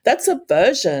reach, that's a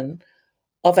version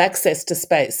of access to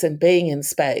space and being in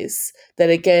space that,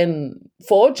 again,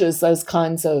 forges those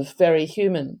kinds of very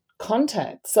human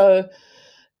contact. So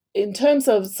in terms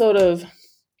of sort of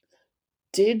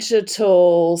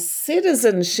digital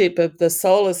citizenship of the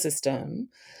solar system,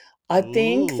 I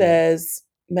think there's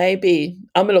maybe,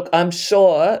 I'm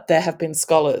sure there have been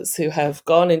scholars who have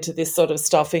gone into this sort of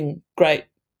stuff in great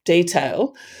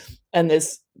detail, and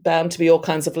there's bound to be all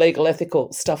kinds of legal,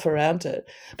 ethical stuff around it.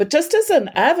 But just as an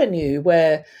avenue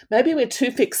where maybe we're too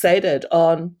fixated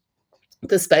on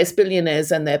the space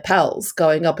billionaires and their pals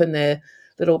going up in their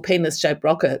little penis-shaped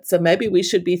rockets, so maybe we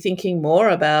should be thinking more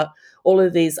about all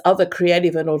of these other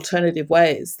creative and alternative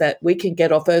ways that we can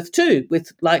get off Earth too,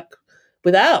 without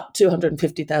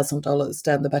 $250,000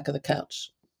 down the back of the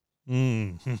couch.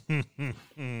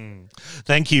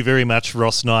 Thank you very much,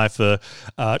 Ross Nye, for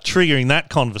triggering that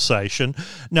conversation.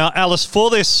 Now, Alice,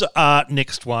 for this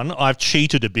next one, I've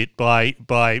cheated a bit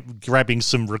by grabbing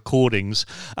some recordings.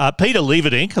 Peter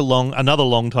Leverink, another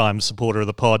long-time supporter of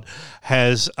the pod,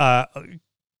 has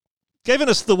given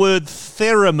us the word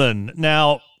theremin.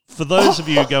 Now, for those of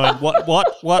you going,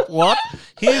 what?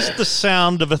 Here's the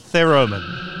sound of a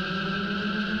theremin.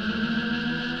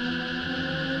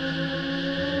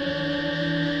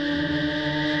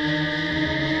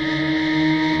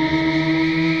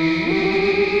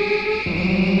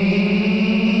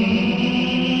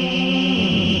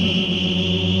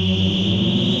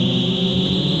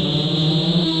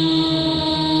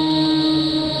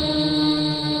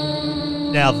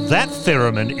 Now, that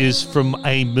theremin is from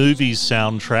a movie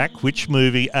soundtrack. Which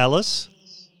movie, Alice?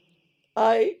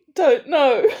 I don't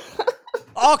know.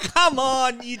 Oh, come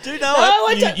on. You do know no, it.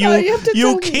 I don't know. You have to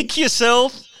You'll tell kick me.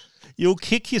 yourself. You'll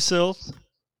kick yourself.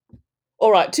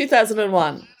 All right,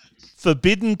 2001.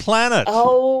 Forbidden Planet.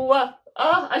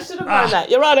 I should have known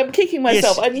that. You're right, I'm kicking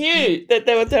myself. Yes. I knew that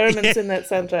there were theremins in that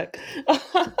soundtrack.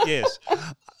 Yes.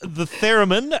 The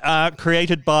theremin,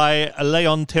 created by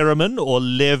Leon Theremin, or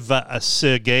Lev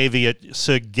Sergeyevich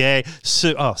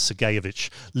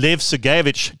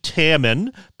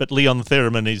Theremin, but Leon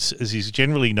Theremin is, as he's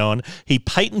generally known. He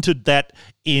patented that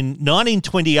in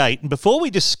 1928. And before we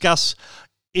discuss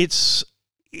its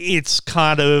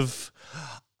kind of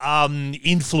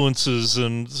influences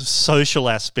and social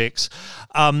aspects,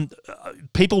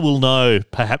 people will know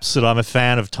perhaps that I'm a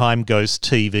fan of Time Ghost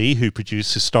TV, who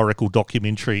produce historical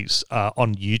documentaries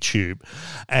on YouTube,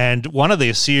 and one of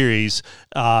their series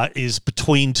is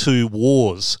Between Two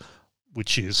Wars,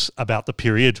 which is about the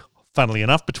period funnily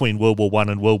enough, between World War I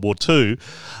and World War II.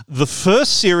 The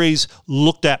first series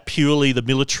looked at purely the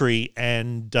military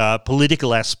and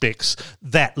political aspects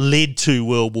that led to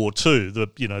World War II,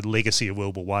 the legacy of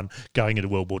World War I going into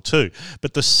World War II.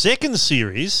 But the second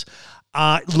series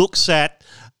looks at,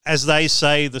 as they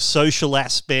say, the social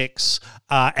aspects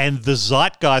and the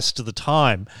zeitgeist of the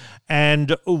time.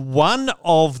 And one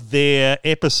of their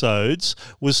episodes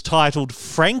was titled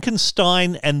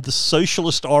Frankenstein and the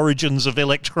Socialist Origins of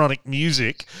Electronic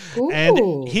Music. Ooh. And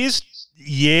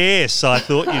yes, I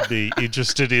thought you'd be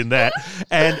interested in that.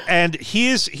 And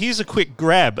here's a quick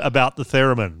grab about the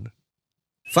theremin.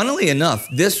 Funnily enough,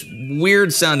 this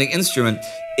weird-sounding instrument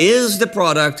is the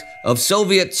product of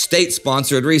Soviet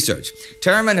state-sponsored research.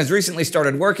 Theremin has recently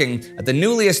started working at the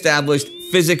newly established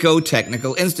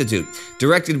Physico-Technical Institute,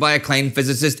 directed by acclaimed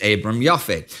physicist Abram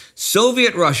Yaffe.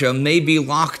 Soviet Russia may be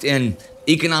locked in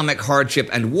economic hardship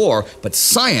and war, but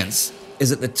science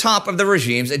is at the top of the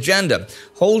regime's agenda,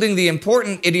 holding the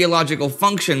important ideological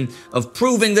function of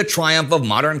proving the triumph of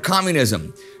modern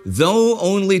communism. Though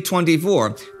only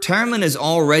 24, Theremin is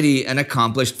already an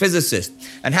accomplished physicist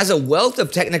and has a wealth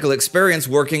of technical experience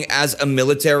working as a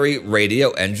military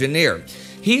radio engineer.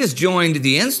 He has joined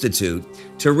the Institute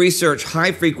to research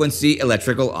high-frequency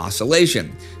electrical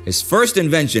oscillation. His first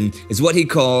invention is what he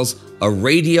calls a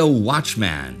radio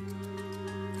watchman.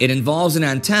 It involves an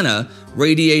antenna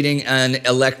radiating an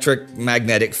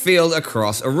electric-magnetic field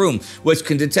across a room, which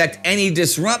can detect any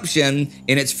disruption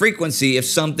in its frequency if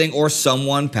something or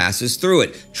someone passes through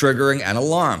it, triggering an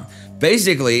alarm.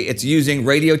 Basically, it's using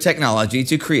radio technology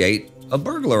to create a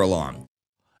burglar alarm.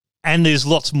 And there's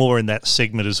lots more in that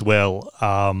segment as well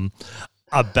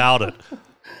about it.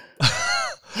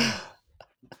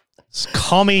 It's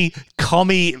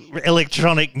commie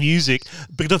electronic music,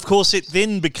 but of course it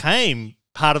then became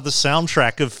part of the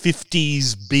soundtrack of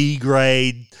 50s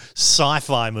B-grade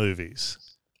sci-fi movies.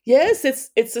 Yes,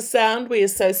 it's a sound we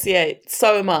associate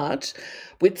so much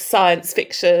with science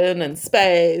fiction and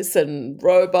space and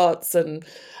robots and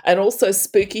also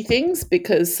spooky things,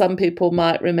 because some people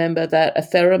might remember that a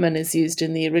theremin is used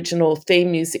in the original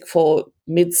theme music for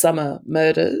Midsummer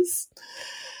Murders.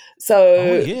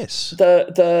 So yes.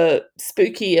 the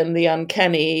spooky and the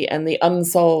uncanny and the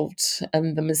unsolved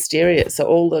and the mysterious are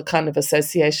all the kind of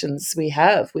associations we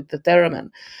have with the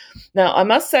theremin. Now, I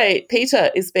must say,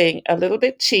 Peter is being a little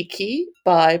bit cheeky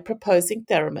by proposing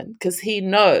theremin, because he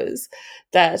knows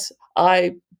that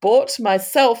I bought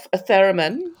myself a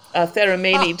theremin, a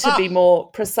theramini to be more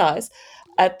precise,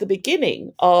 at the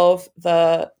beginning of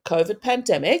the COVID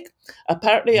pandemic.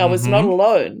 Apparently, I was not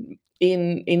alone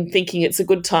in thinking it's a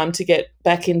good time to get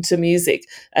back into music,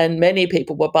 and many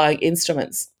people were buying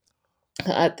instruments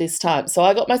at this time. So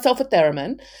I got myself a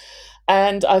theremin,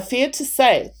 and I fear to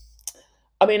say,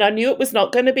 I mean, I knew it was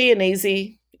not going to be an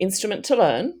easy instrument to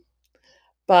learn,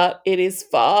 but it is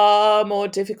far more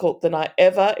difficult than I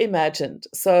ever imagined.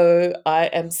 So I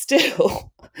am still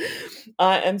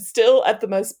at the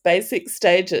most basic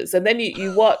stages. And then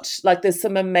you watch, like, there's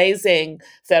some amazing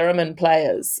theremin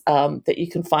players that you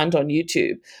can find on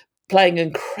YouTube playing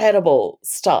incredible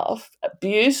stuff,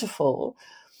 beautiful.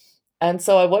 And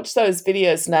so I watch those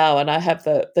videos now, and I have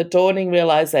the dawning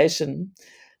realization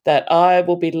that I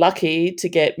will be lucky to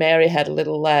get Mary Had a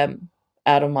Little Lamb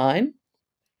out of mine.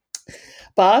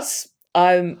 But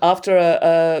I'm after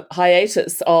a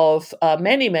hiatus of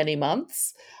many, many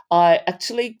months, I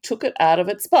actually took it out of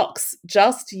its box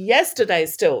just yesterday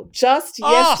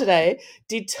yesterday,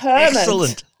 determined.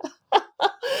 Excellent.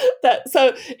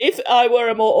 So if I were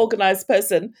a more organised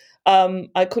person,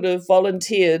 I could have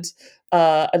volunteered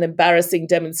an embarrassing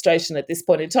demonstration at this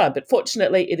point in time. But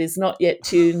fortunately, it is not yet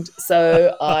tuned,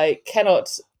 so I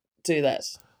cannot do that.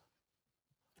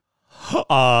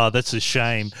 That's a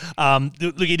shame.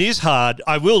 Look, it is hard.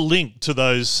 I will link to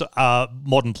those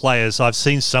modern players. I've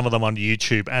seen some of them on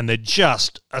YouTube, and they're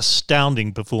just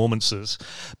astounding performances.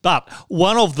 But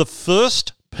one of the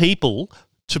first people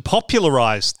to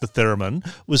popularise the theremin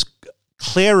was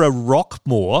Clara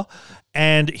Rockmore,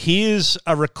 and here's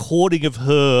a recording of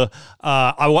her.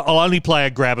 I'll only play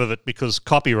a grab of it because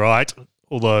copyright,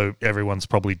 although everyone's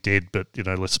probably dead, but,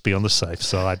 let's be on the safe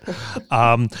side.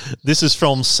 This is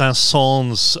from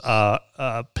Saint-Saëns'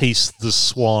 piece, The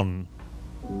Swan.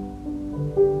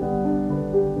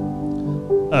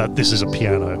 This is a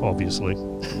piano, obviously.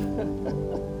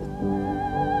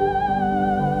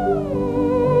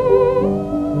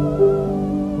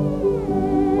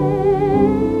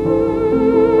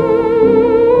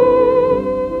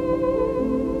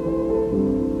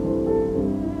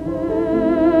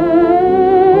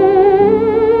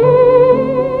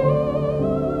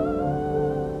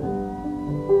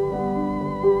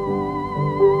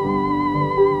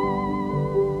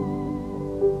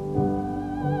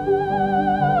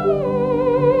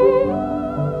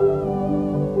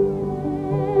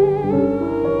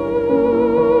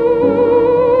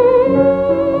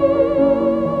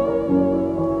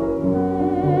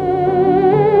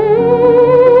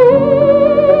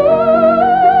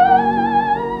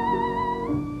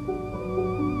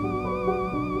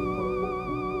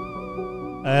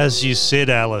 As you said,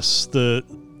 Alice, the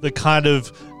kind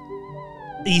of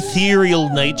ethereal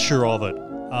nature of it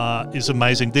is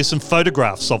amazing. There's some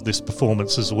photographs of this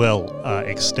performance as well,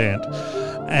 extant.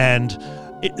 And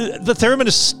the theremin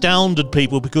astounded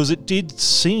people because it did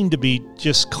seem to be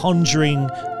just conjuring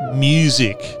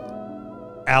music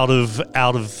out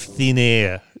of thin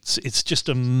air. It's just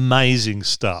amazing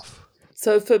stuff.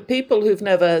 So for people who've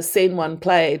never seen one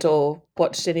played or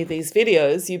watched any of these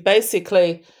videos, you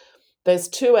basically, there's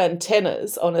two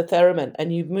antennas on a theremin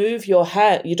and you move your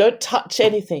hand. You don't touch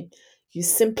anything. You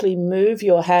simply move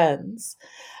your hands.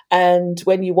 And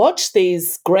when you watch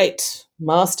these great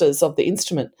masters of the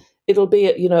instrument, it'll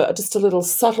be, just a little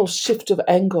subtle shift of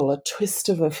angle, a twist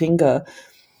of a finger,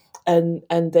 and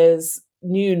there's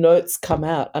new notes come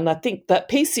out. And I think that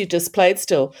piece you just played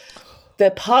still, there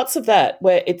are parts of that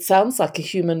where it sounds like a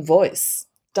human voice,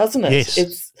 doesn't it?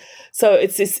 Yes.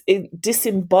 It's this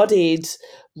disembodied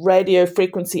radio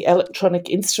frequency electronic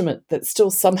instrument that still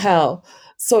somehow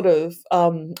sort of,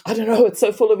 I don't know, it's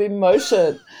so full of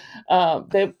emotion.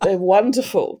 They're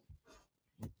wonderful.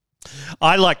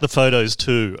 I like the photos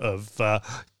too of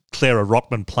Clara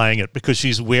Rockman playing it because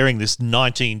she's wearing this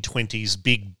 1920s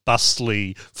big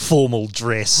bustly formal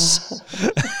dress.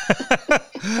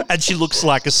 And she looks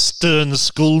like a stern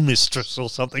schoolmistress or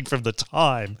something from the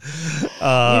time.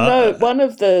 One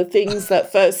of the things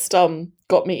that first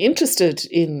got me interested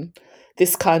in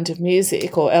this kind of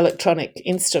music or electronic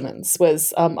instruments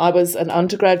was I was an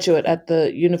undergraduate at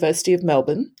the University of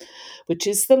Melbourne, which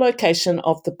is the location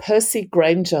of the Percy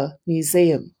Grainger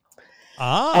Museum.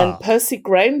 And Percy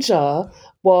Grainger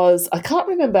was, I can't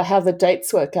remember how the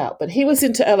dates work out, but he was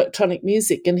into electronic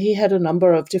music and he had a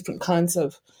number of different kinds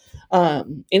of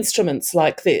instruments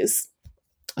like this.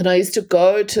 And I used to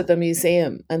go to the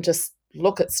museum and just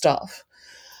look at stuff.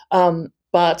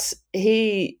 But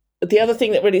the other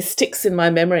thing that really sticks in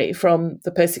my memory from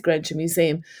the Percy Grainger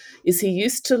Museum is he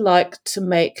used to like to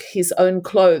make his own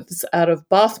clothes out of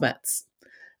bath mats.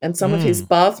 And some of his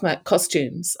bath mat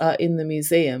costumes are in the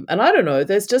museum. And I don't know,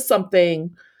 there's just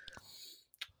something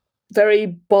very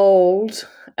bold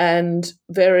and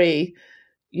very,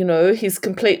 his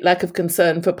complete lack of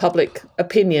concern for public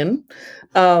opinion.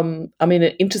 An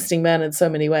interesting man in so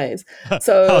many ways.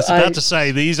 So I was about to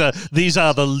say these are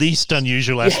the least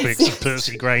unusual aspects of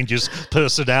Percy Grainger's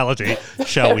personality,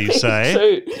 shall we say?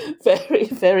 True. Very,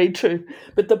 very true.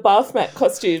 But the bath mat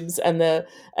costumes and the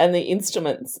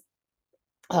instruments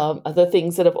are the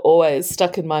things that have always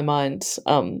stuck in my mind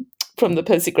from the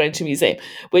Percy Grainger Museum,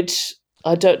 which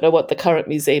I don't know what the current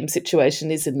museum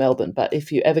situation is in Melbourne, but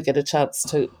if you ever get a chance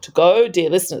to go, dear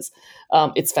listeners,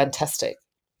 it's fantastic.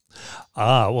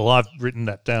 Well, I've written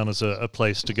that down as a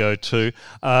place to go to.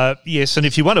 Yes, and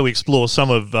if you want to explore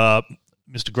some of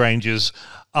Mr. Grainger's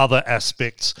other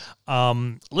aspects,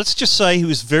 let's just say he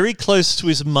was very close to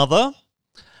his mother,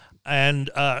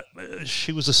 and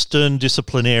she was a stern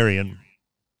disciplinarian.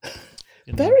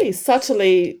 Very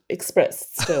subtly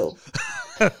expressed still.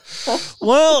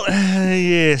 Well,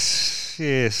 yes.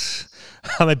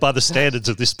 I mean, by the standards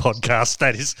of this podcast,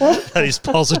 that is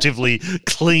positively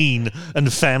clean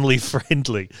and family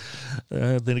friendly.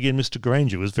 Then again, Mr.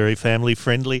 Grainger was very family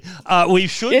friendly. We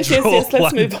should draw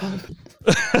let's move on.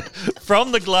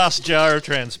 From the glass jar of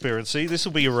transparency. This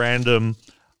will be a random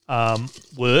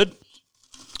word.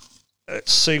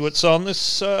 Let's see what's on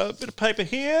this bit of paper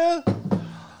here.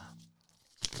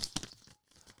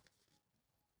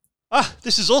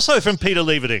 This is also from Peter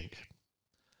Leaverding.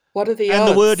 What are the odds? And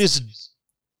the word is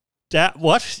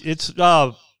what? It's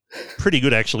pretty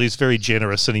good, actually. He's very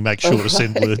generous and he makes sure to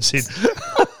send words in.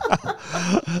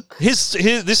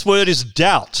 This word is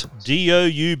doubt.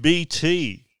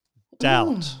 D-O-U-B-T.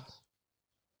 Doubt.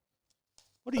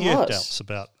 What do you have doubts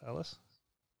about, Alice?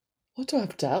 What do I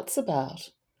have doubts about?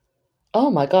 Oh,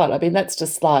 my God. I mean, that's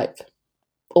just like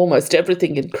almost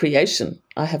everything in creation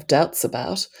I have doubts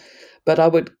about. But I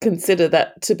would consider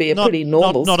that to be a pretty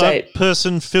normal state. Not a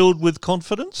person filled with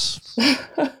confidence?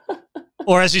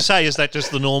 Or as you say, is that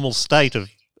just the normal state of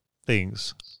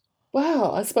things?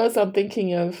 Wow, I suppose I'm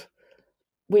thinking of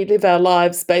we live our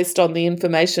lives based on the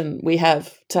information we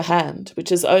have to hand,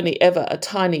 which is only ever a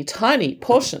tiny, tiny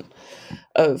portion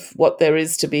of what there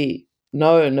is to be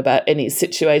known about any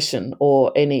situation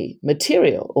or any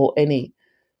material or any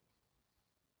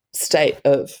state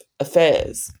of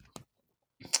affairs.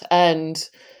 And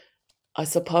I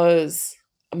suppose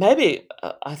maybe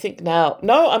I think now,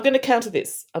 no, I'm going to counter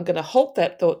this. I'm going to halt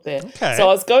that thought there. Okay. So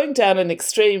I was going down an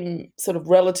extreme sort of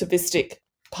relativistic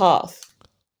path.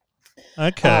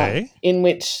 Okay. In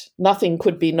which nothing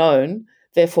could be known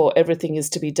therefore everything is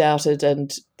to be doubted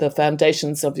and the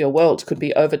foundations of your world could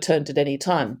be overturned at any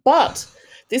time. But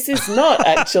this is not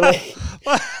actually...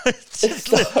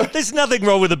 There's nothing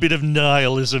wrong with a bit of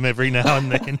nihilism every now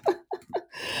and then.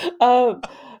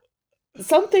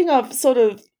 Something I've sort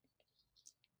of...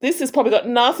 This has probably got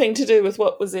nothing to do with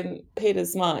what was in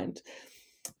Peter's mind,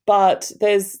 but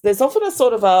there's often a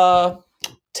sort of a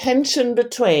tension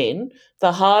between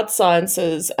the hard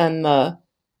sciences and the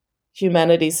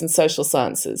humanities and social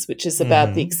sciences, which is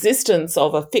about the existence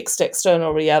of a fixed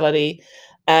external reality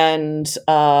and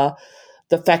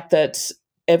the fact that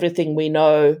everything we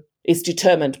know is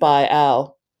determined by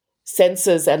our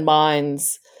senses and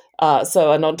minds.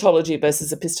 So an ontology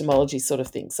versus epistemology sort of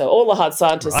thing. So all the hard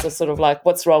scientists are sort of like,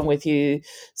 what's wrong with you,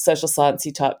 social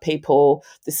sciencey type people?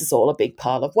 This is all a big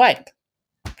pile of wank.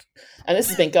 And this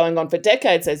has been going on for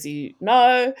decades, as you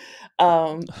know.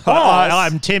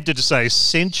 I'm tempted to say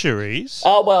centuries.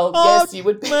 Oh, well, yes, you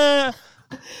would be.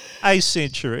 A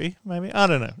century, maybe. I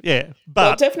don't know. Yeah.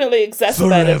 But definitely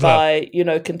exacerbated forever.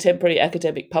 by, contemporary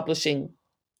academic publishing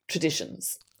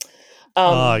traditions.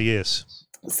 Yes.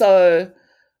 So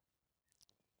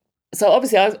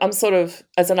obviously I'm sort of,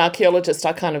 as an archaeologist,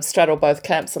 I kind of straddle both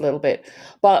camps a little bit.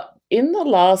 But in the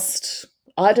last,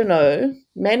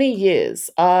 many years,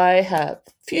 I have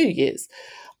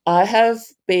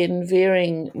been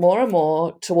veering more and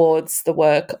more towards the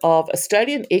work of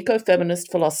Australian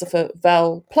ecofeminist philosopher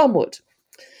Val Plumwood,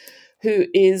 who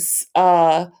is,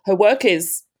 her work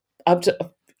is, I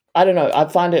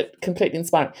find it completely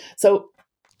inspiring. So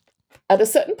at a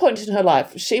certain point in her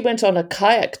life, she went on a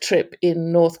kayak trip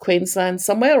in North Queensland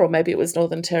somewhere, or maybe it was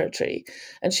Northern Territory,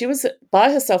 and she was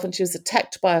by herself and she was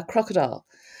attacked by a crocodile,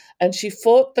 and she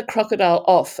fought the crocodile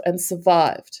off and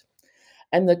survived.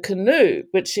 And the canoe,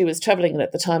 which she was travelling in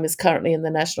at the time, is currently in the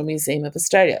National Museum of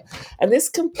Australia. And this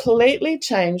completely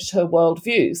changed her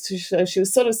worldview. So she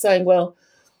was sort of saying, well,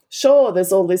 sure,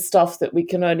 there's all this stuff that we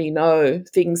can only know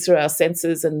things through our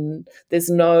senses, and there's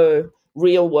no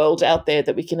real world out there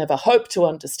that we can ever hope to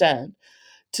understand,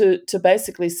 to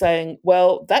basically saying,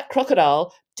 well, that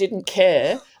crocodile didn't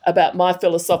care about my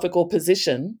philosophical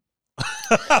position.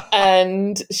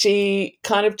 And she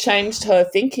kind of changed her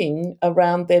thinking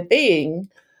around there being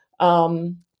a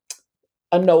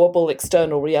knowable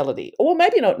external reality. Or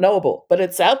maybe not knowable, but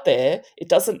it's out there. It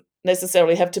doesn't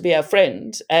necessarily have to be our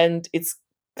friend, and it's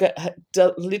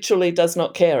literally does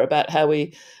not care about how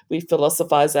we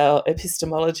philosophize our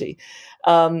epistemology.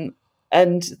 And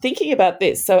thinking about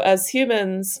this, so as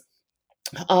humans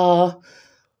are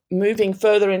moving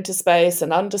further into space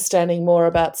and understanding more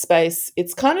about space,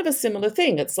 it's kind of a similar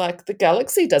thing. It's like the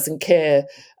galaxy doesn't care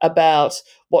about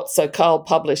what Sokal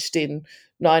published in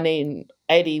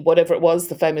 1980, whatever it was,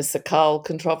 the famous Sokal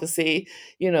controversy.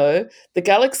 The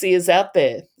galaxy is out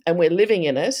there and we're living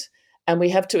in it. And we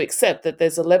have to accept that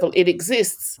there's a level, it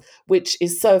exists, which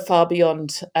is so far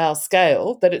beyond our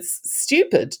scale that it's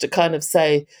stupid to kind of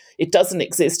say it doesn't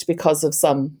exist because of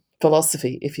some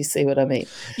philosophy, if you see what I mean.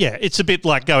 Yeah, it's a bit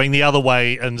like going the other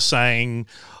way and saying,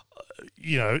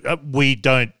 we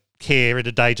don't care at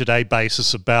a day-to-day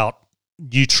basis about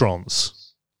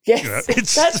neutrons. Yes,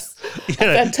 that's a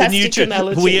fantastic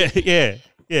analogy. Yeah.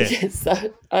 Yes,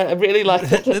 I really like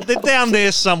that. They're down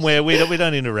there somewhere. We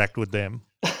don't interact with them.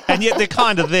 And yet they're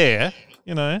kind of there,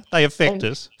 they affect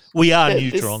us. We are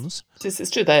neutrons. This is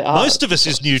true, they are. Most of us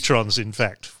is neutrons, in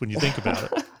fact, when you think about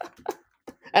it.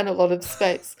 And a lot of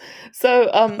space. So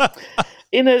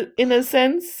in a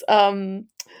sense,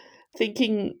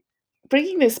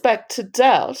 bringing this back to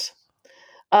doubt,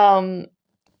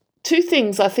 two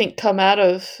things I think come out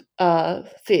of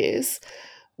this.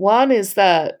 One is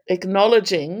that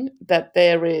acknowledging that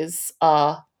there is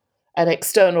an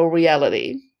external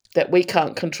reality that we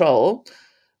can't control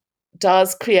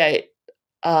does create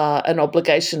an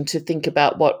obligation to think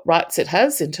about what rights it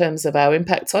has in terms of our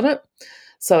impacts on it.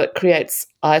 So it creates,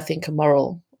 I think, a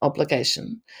moral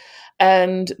obligation.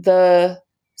 And the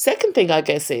second thing, I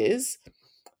guess, is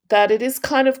that it is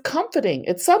kind of comforting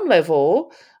at some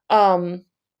level.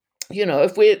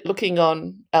 If we're looking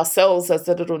on ourselves as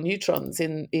the little neutrons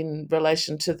in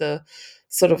relation to the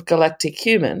sort of galactic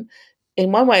human,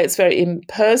 in one way it's very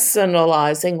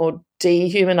impersonalizing or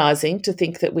dehumanizing to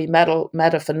think that we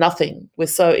matter for nothing. We're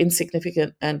so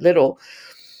insignificant and little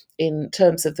in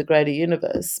terms of the greater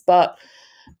universe. But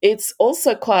it's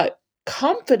also quite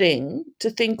comforting to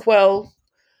think, well,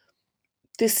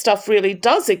 this stuff really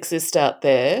does exist out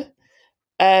there,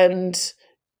 and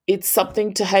it's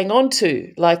something to hang on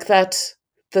to, like that,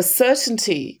 the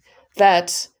certainty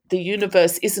that the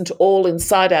universe isn't all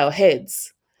inside our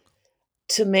heads,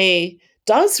 to me,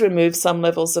 does remove some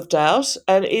levels of doubt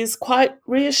and is quite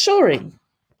reassuring,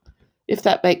 if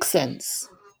that makes sense.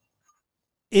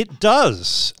 It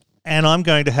does. And I'm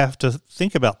going to have to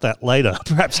think about that later.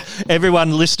 Perhaps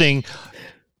everyone listening,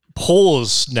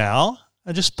 pause now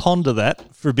and just ponder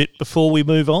that for a bit before we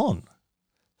move on.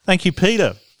 Thank you,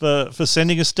 Peter, for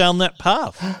sending us down that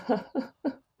path.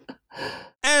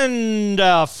 And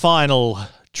our final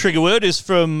trigger word is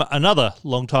from another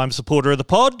long-time supporter of the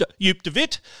pod, Joop de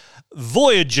Wit,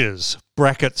 Voyagers,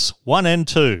 brackets 1 and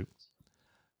 2.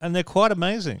 And they're quite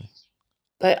amazing.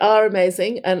 They are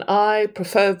amazing, and I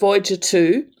prefer Voyager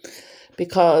 2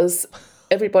 because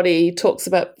everybody talks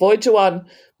about Voyager 1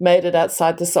 made it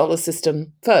outside the solar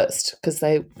system first because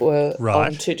they were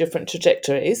on two different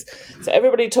trajectories. So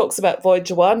everybody talks about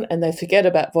Voyager 1 and they forget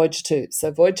about Voyager 2.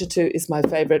 So Voyager 2 is my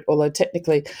favourite, although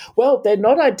technically, well, they're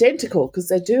not identical because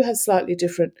they do have slightly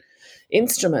different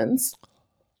instruments,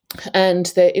 and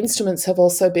their instruments have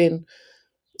also been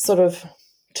sort of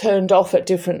turned off at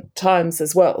different times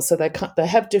as well. So they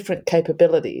have different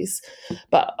capabilities,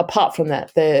 but apart from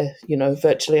that, they're,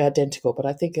 virtually identical. But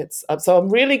I think so I'm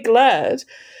really glad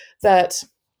that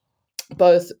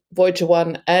both Voyager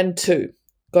 1 and 2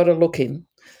 got a look in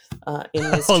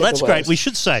this. Oh, that's great. We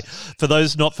should say, for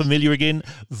those not familiar again,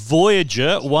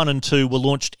 Voyager 1 and 2 were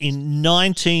launched in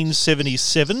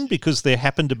 1977 because there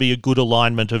happened to be a good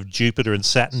alignment of Jupiter and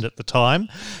Saturn at the time.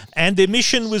 And their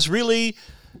mission was really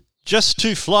just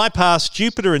to fly past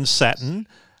Jupiter and Saturn,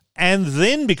 and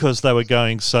then because they were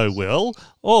going so well,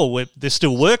 they're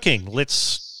still working.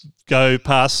 Let's go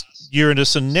past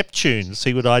Uranus and Neptune.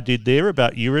 See what I did there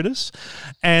about Uranus?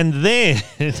 And then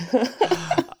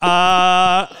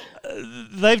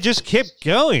they've just kept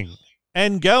going,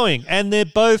 and they're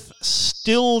both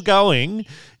still going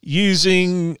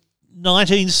using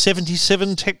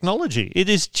 1977 technology. It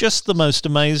is just the most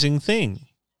amazing thing.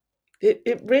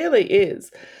 It really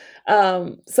is.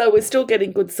 So we're still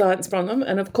getting good science from them.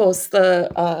 And, of course,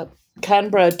 the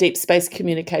Canberra Deep Space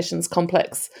Communications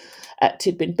Complex at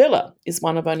Tidbinbilla is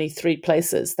one of only 3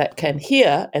 places that can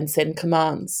hear and send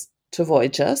commands to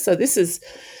Voyager. So there's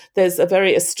a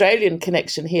very Australian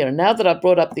connection here. And now that I've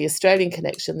brought up the Australian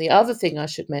connection, the other thing I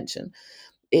should mention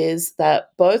is that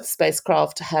both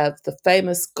spacecraft have the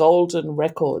famous golden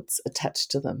records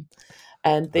attached to them.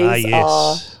 And these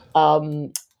are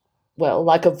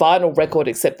like a vinyl record,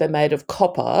 except they're made of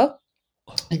copper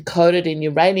and coated in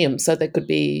uranium, so they could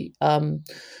be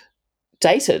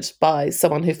dated by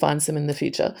someone who finds them in the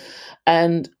future.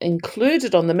 And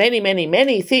included on the many, many,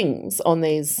 many things on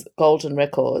these golden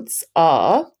records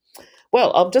are,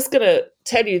 I'm just going to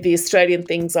tell you the Australian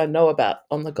things I know about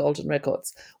on the golden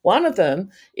records. One of them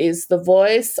is the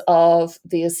voice of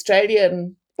the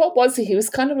Australian, what was he? He was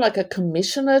kind of like a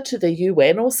commissioner to the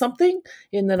UN or something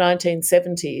in the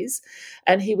 1970s,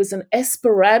 and he was an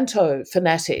Esperanto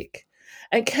fanatic.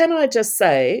 And can I just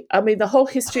say, the whole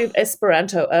history of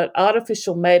Esperanto, an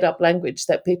artificial made-up language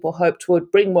that people hoped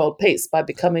would bring world peace by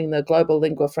becoming the global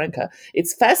lingua franca,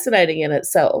 it's fascinating in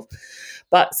itself.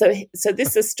 But so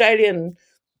this Australian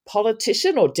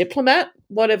politician or diplomat,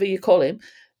 whatever you call him,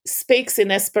 speaks in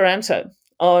Esperanto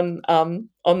on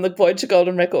the Voyager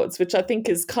Golden Records, which I think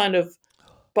is kind of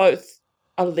both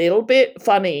a little bit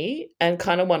funny and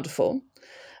kind of wonderful.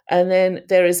 And then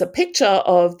there is a picture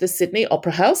of the Sydney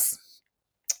Opera House,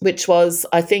 which was,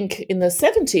 I think, in the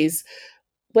 70s.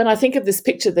 When I think of this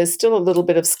picture, there's still a little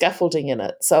bit of scaffolding in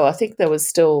it. So I think there was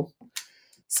still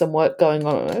some work going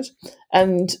on it.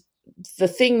 And the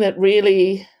thing that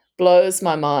really blows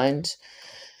my mind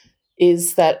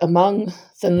is that among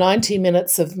the 90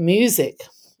 minutes of music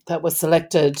that were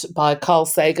selected by Carl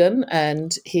Sagan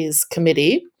and his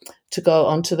committee to go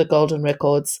onto the Golden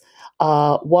Records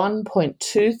are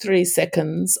 1.23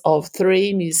 seconds of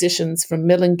 3 musicians from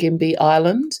Milingimbi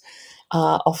Island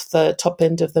off the top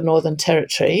end of the Northern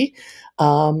Territory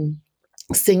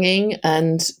singing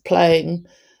and playing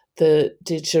the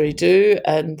didgeridoo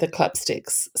and the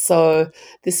clapsticks. So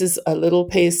this is a little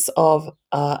piece of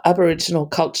Aboriginal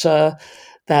culture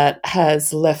that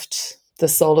has left the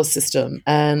solar system,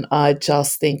 and I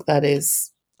just think that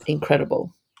is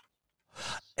incredible.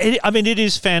 It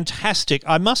is fantastic.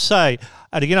 I must say,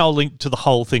 and again, I'll link to the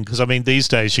whole thing because, these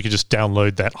days you can just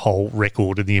download that whole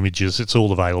record and the images. It's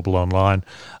all available online.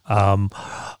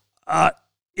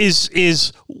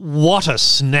 Is what a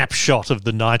snapshot of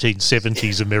the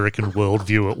 1970s American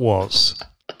worldview it was.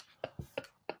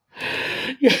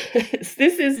 Yes,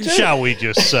 this is true. Shall we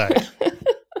just say?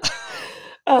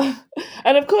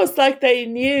 And of course, they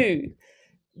knew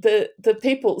the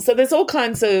people. So there's all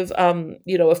kinds of,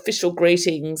 official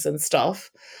greetings and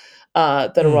stuff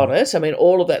that are on it.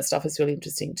 All of that stuff is really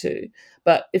interesting too.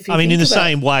 But if you in the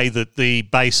same way that the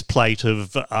base plate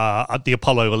of the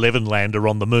Apollo 11 lander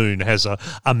on the moon has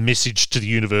a message to the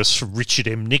universe from Richard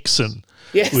M. Nixon,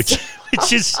 yes. which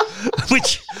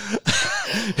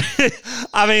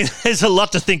there's a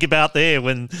lot to think about there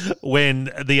when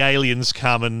the aliens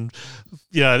come and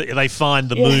they find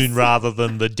the moon rather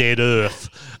than the dead Earth,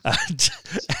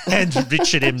 and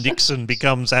Richard M. Nixon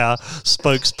becomes our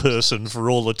spokesperson for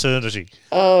all eternity.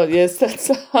 Oh yes, that's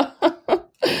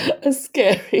a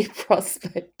scary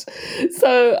prospect.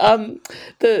 So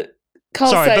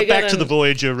Carl Sagan but back to the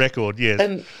Voyager record, yes.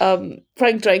 And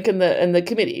Frank Drake and the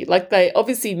committee, they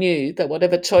obviously knew that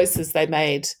whatever choices they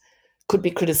made could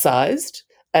be criticised,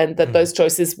 and that those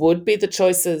choices would be the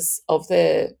choices of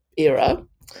their era.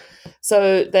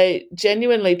 So they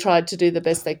genuinely tried to do the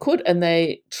best they could, and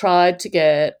they tried to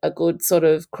get a good sort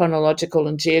of chronological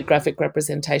and geographic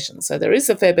representation. So there is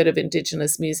a fair bit of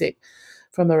Indigenous music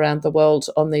from around the world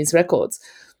on these records.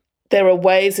 There are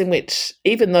ways in which,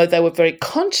 even though they were very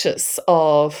conscious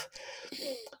of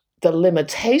the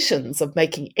limitations of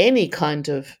making any kind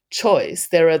of choice,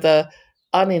 there are the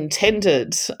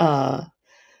unintended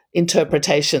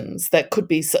interpretations that could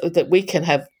be that we can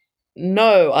have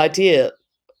no idea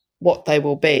what they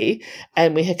will be,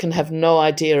 and we can have no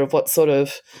idea of what sort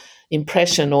of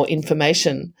impression or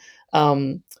information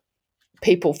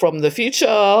people from the future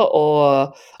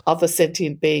or other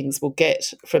sentient beings will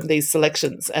get from these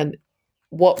selections. And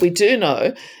what we do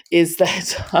know is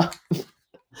that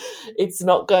it's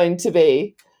not going to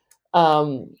be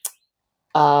an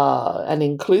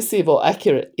inclusive or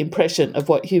accurate impression of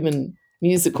what human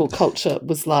musical culture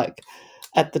was like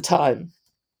at the time.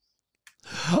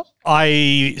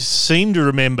 I seem to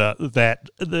remember that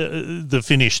the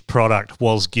finished product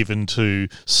was given to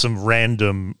some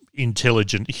random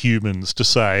intelligent humans to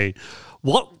say,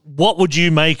 what would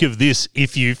you make of this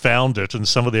if you found it? And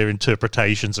some of their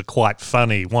interpretations are quite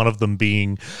funny. One of them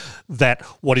being that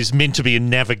what is meant to be a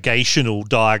navigational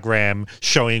diagram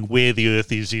showing where the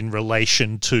Earth is in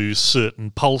relation to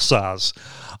certain pulsars.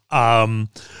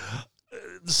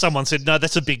 Someone said, no,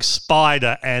 that's a big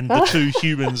spider, and the two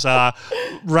humans are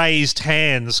raised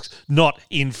hands, not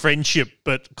in friendship,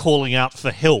 but calling out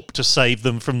for help to save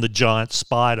them from the giant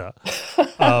spider.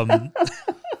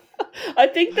 I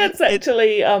think that's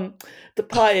actually the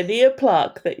Pioneer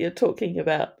plaque that you're talking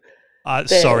about.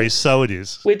 Sorry, so it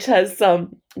is. Which has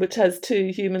two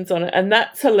humans on it, and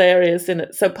that's hilarious in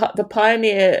it. So the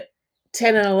Pioneer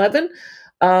 10 and 11,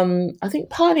 I think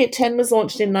Pioneer 10 was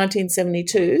launched in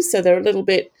 1972, so they're a little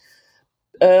bit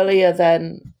earlier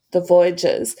than the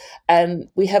Voyagers, and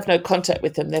we have no contact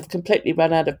with them. They've completely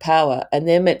run out of power, and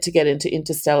they're meant to get into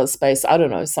interstellar space, I don't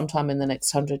know, sometime in the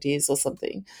next 100 years or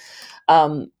something.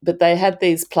 But they had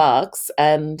these plaques,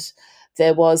 and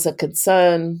there was a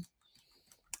concern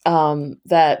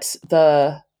that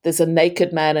there's a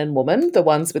naked man and woman, the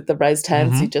ones with the raised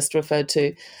hands you just referred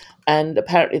to, and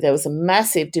apparently there was a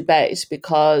massive debate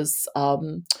because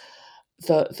the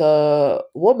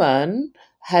woman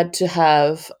had to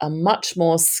have a much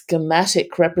more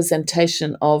schematic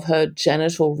representation of her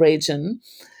genital region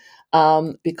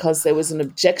because there was an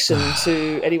objection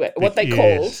to, anyway, what they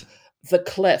called the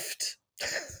cleft.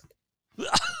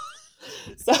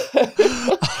 So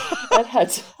that had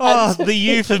the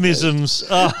euphemisms.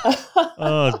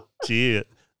 Oh dear.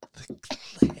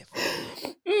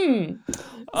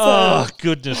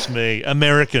 Goodness me.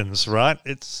 Americans, right?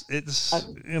 It's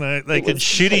they can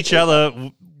shoot each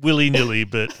other willy-nilly,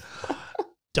 but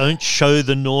don't show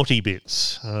the naughty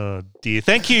bits. Oh dear.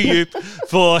 Thank you,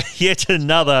 for yet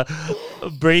another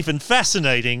brief and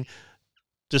fascinating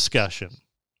discussion.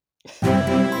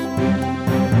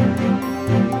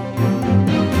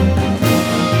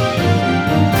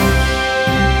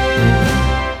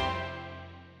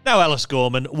 Now, Alice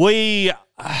Gorman, we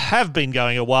have been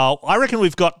going a while. I reckon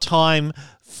we've got time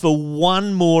for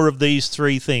one more of these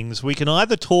three things. We can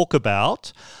either talk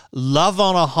about Love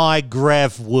on a High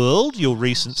Grav World, your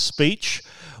recent speech.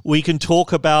 We can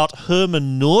talk about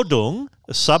Hermenordung,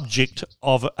 a subject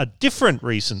of a different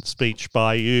recent speech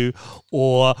by you,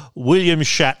 or William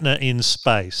Shatner in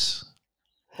space.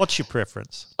 What's your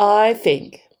preference? I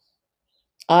think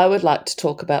I would like to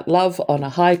talk about Love on a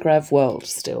High Grav World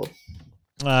still.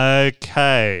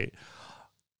 Okay.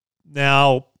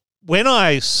 Now, when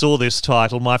I saw this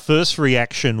title, my first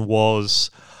reaction was,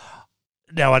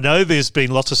 now I know there's been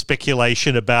lots of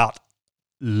speculation about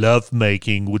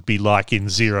lovemaking would be like in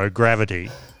Zero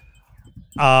Gravity.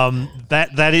 Is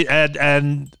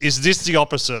this the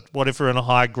opposite? What if we're in a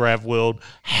high grav world?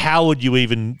 How would you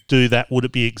even do that? Would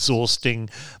it be exhausting?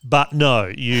 But no,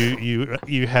 you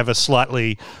have a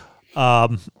slightly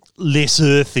less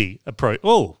earthy approach.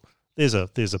 Oh, there's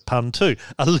a pun too.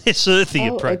 A less earthy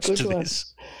Oh, a approach good to one.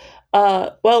 this.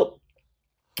 Well,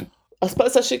 I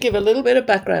suppose I should give a little bit of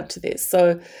background to this.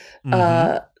 So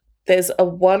there's a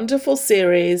wonderful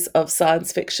series of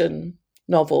science fiction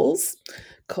novels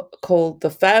called The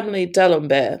Family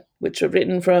D'Alembert, which were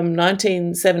written from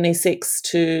 1976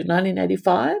 to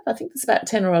 1985. I think there's about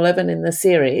 10 or 11 in the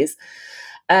series.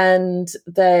 And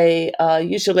they are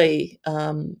usually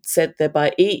said they're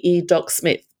by E. Doc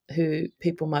Smith, who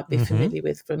people might be familiar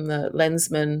with from the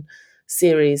Lensman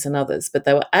series and others, but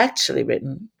they were actually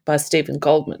written by Stephen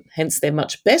Goldman, hence they're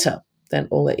much better than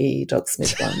all the E. Doc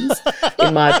Smith ones,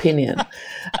 in my opinion.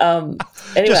 Anyway,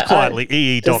 just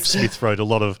quietly, Doc Smith wrote a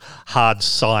lot of hard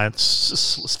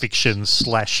science fiction /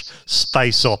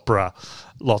 space opera,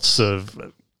 lots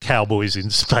of cowboys in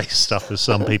space stuff, as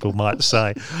some people might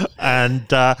say. And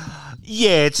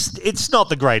it's not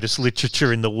the greatest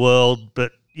literature in the world,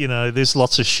 but there's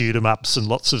lots of shoot 'em ups and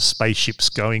lots of spaceships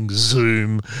going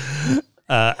zoom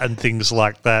and things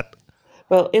like that.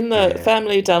 Well, in the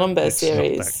Family D'Alembert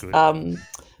series,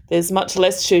 there's much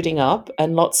less shooting up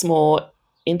and lots more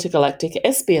intergalactic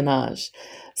espionage.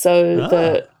 So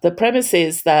the premise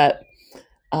is that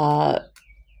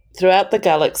throughout the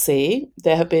galaxy,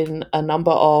 there have been a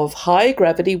number of high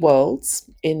gravity worlds.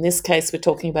 In this case, we're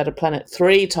talking about a planet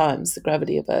 3 times the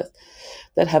gravity of Earth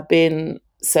that have been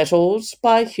settled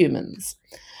by humans.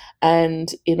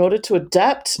 And in order to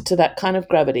adapt to that kind of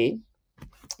gravity,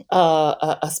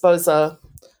 I suppose a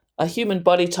human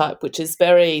body type, which is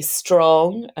very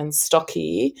strong and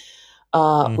stocky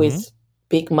with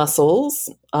big muscles,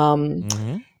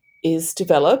 is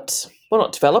developed. Well,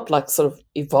 not developed, like sort of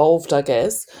evolved, I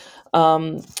guess.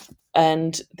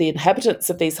 And the inhabitants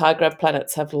of these high-grav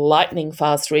planets have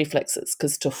lightning-fast reflexes,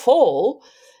 because to fall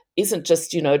isn't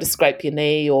just, to scrape your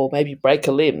knee or maybe break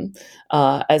a limb,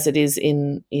 as it is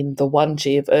in the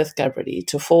 1G of Earth gravity.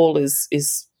 To fall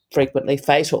is frequently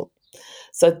fatal.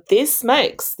 So this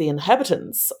makes the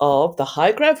inhabitants of the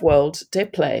high-grav world des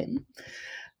Plaines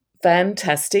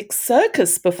fantastic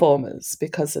circus performers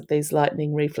because of these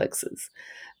lightning reflexes.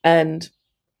 And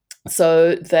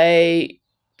so they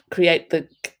create the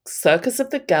Circus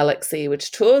of the Galaxy,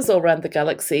 which tours all around the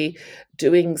galaxy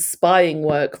doing spying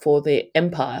work for the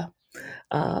Empire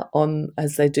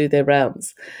as they do their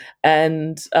rounds.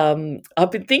 And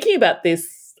I've been thinking about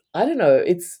this. I don't know.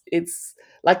 It's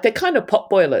like they're kind of pot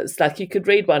boilers. Like you could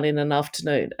read one in an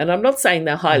afternoon. And I'm not saying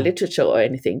they're high literature or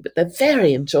anything, but they're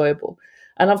very enjoyable.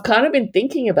 And I've kind of been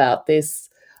thinking about this.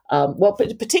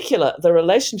 In particular, the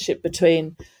relationship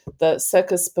between the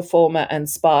circus performer and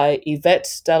spy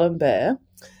Yvette D'Alembert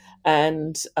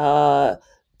and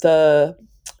the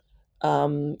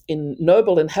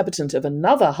noble inhabitant of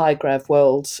another high-grav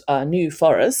world, New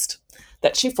Forest,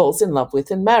 that she falls in love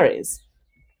with and marries.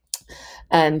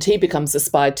 And he becomes a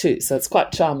spy too, so it's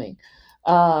quite charming.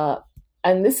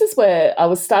 And this is where I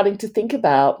was starting to think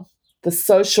about the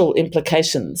social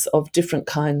implications of different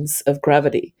kinds of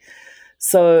gravity.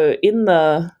 So in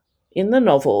the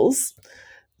novels,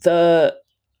 the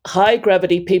high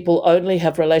gravity people only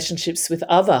have relationships with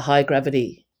other high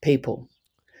gravity people.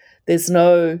 There's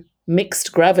no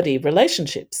mixed gravity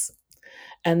relationships.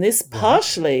 And this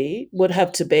partially would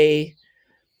have to be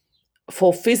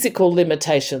for physical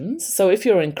limitations. So if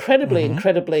you're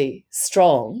incredibly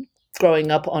strong growing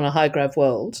up on a high grav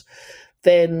world,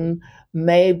 then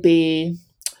maybe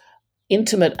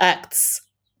intimate acts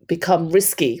become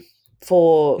risky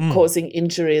for causing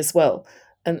injury as well.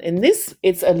 And in this,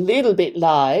 it's a little bit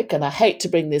like, and I hate to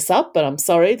bring this up, but I'm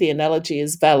sorry, the analogy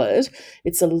is valid.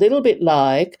 It's a little bit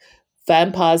like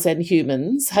vampires and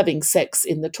humans having sex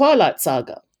in the Twilight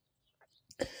Saga.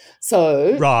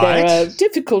 So there are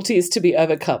difficulties to be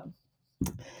overcome.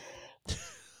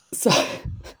 So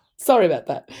sorry about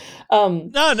that.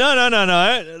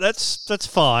 No. That's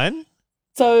fine.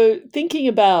 So thinking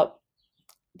about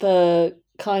the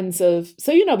kinds of,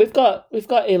 we've got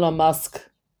Elon Musk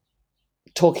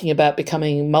talking about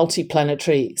becoming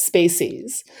multiplanetary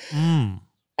species,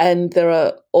 and there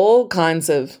are all kinds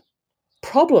of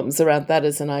problems around that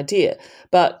as an idea.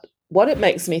 But what it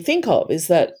makes me think of is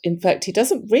that, in fact, he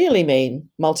doesn't really mean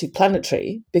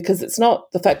multiplanetary, because it's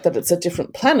not the fact that it's a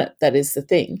different planet that is the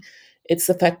thing. It's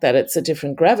the fact that it's a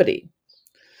different gravity.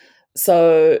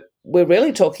 So we're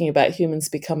really talking about humans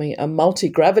becoming a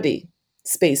multi-gravity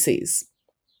species.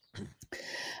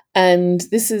 And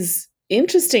this is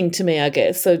interesting to me, I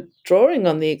guess. So drawing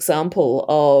on the example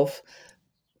of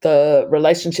the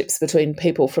relationships between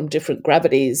people from different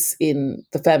gravities in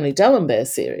the Family D'Alembert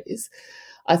series,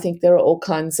 I think there are all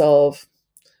kinds of,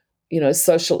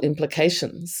 social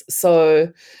implications.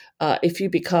 So if you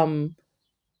become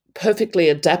perfectly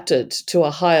adapted to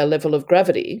a higher level of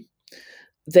gravity,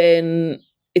 then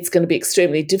it's going to be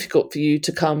extremely difficult for you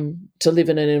to come to live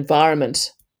in an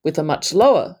environment with a much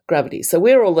lower gravity. So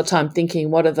we're all the time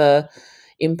thinking, what are the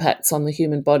impacts on the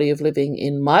human body of living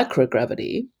in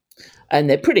microgravity? And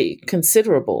they're pretty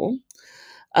considerable.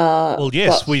 Well,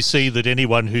 yes, we see that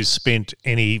anyone who's spent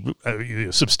any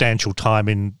substantial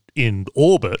time in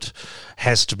orbit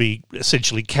has to be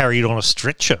essentially carried on a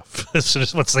stretcher as soon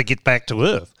as once they get back to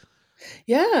Earth.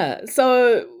 Yeah.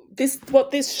 So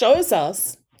what this shows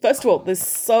us, first of all, there's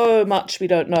so much we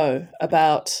don't know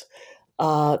about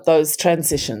those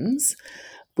transitions.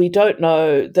 We don't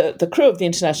know, the crew of the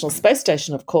International Space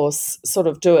Station, of course, sort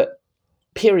of do it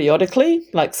periodically.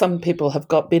 Like some people have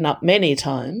been up many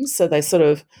times, so they sort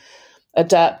of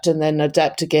adapt and then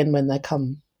adapt again when they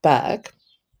come back.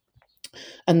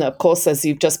 And of course, as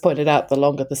you've just pointed out, the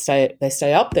longer they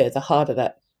stay up there, the harder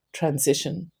that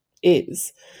transition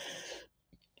is.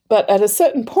 But at a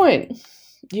certain point,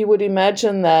 you would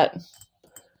imagine that,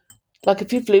 like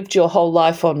if you've lived your whole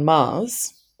life on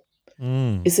Mars,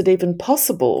 is it even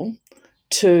possible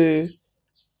to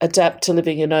adapt to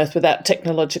living on Earth without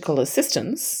technological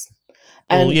assistance?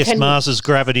 And well, yes, Mars's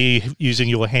gravity, using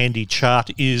your handy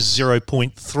chart, is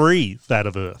 0.3 that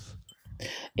of Earth.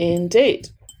 Indeed.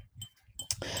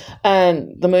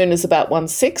 And the Moon is about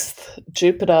 1/6.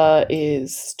 Jupiter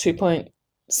is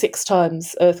 2.6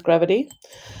 times Earth gravity.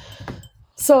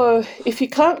 So if you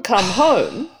can't come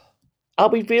home, are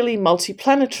we really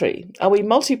multiplanetary? Are we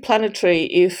multiplanetary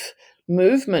if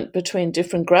movement between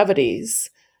different gravities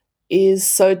is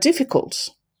so difficult?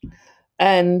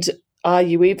 And are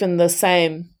you even the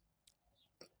same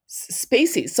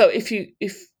species? So if you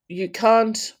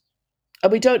can't,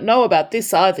 and we don't know about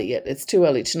this either yet. It's too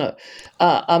early to know.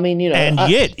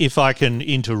 Yet, if I can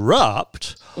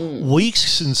interrupt, we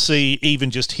can see even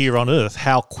just here on Earth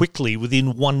how quickly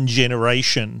within one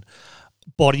generation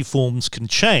body forms can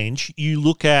change. You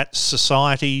look at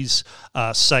societies,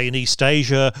 say in East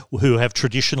Asia, who have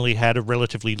traditionally had a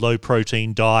relatively low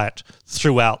protein diet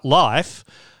throughout life,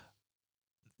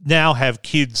 now have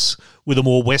kids with a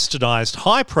more westernized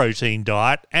high protein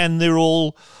diet, and they're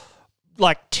all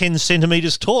like 10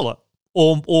 centimetres taller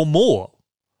or more.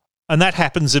 And that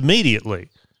happens immediately.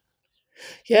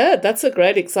 Yeah, that's a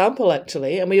great example,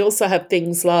 actually. And we also have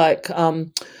things like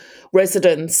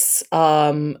residents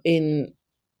in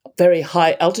very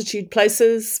high altitude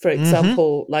places, for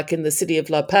example, like in the city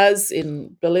of La Paz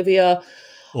in Bolivia.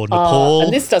 Or Nepal.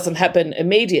 And this doesn't happen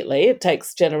immediately. It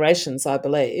takes generations, I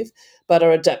believe, but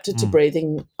are adapted to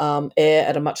breathing air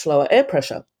at a much lower air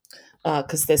pressure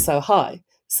because they're so high.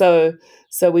 So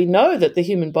we know that the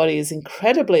human body is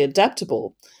incredibly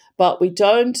adaptable, but we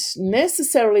don't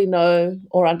necessarily know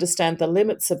or understand the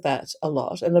limits of that a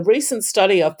lot. And the recent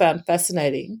study I found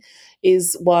fascinating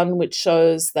is one which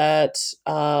shows that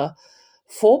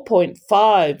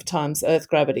 4.5 times Earth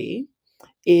gravity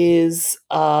is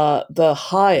the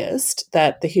highest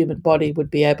that the human body would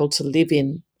be able to live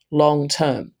in long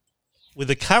term. With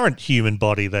the current human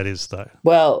body, that is, though.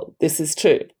 Well, this is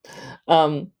true.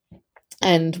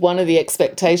 And one of the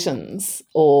expectations,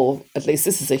 or at least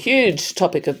this is a huge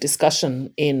topic of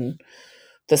discussion in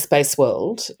the space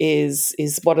world, is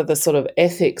what are the sort of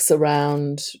ethics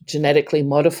around genetically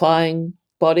modifying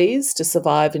bodies to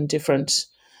survive in different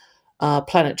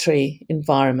planetary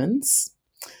environments,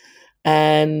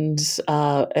 and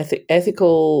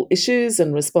ethical issues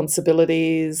and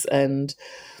responsibilities. And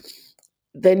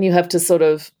then you have to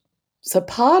so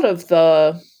part of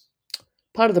the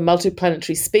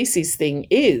multiplanetary species thing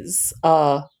is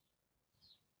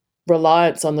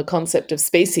reliance on the concept of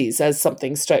species as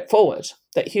something straightforward,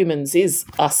 that humans is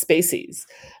a species.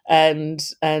 And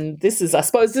this is, I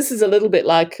suppose, this is a little bit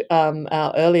like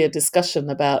our earlier discussion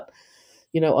about,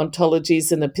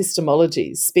 ontologies and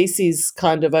epistemologies. Species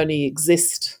kind of only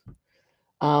exist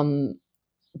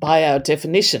by our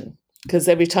definition, because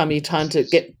every time you're trying to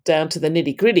get down to the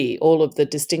nitty-gritty, all of the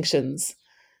distinctions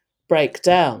break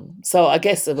down. So I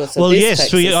guess it was. Well,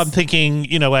 yes, I'm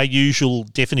thinking, our usual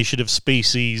definition of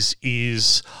species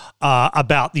is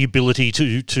about the ability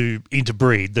to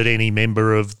interbreed, that any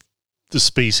member of the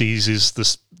species is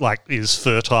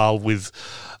fertile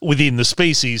within the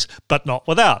species, but not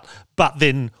without. But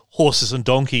then horses and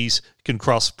donkeys can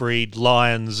crossbreed,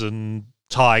 lions and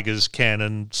tigers can,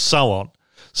 and so on.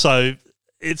 So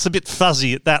it's a bit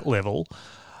fuzzy at that level.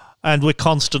 And we're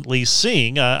constantly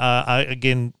seeing,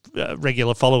 again,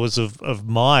 regular followers of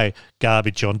my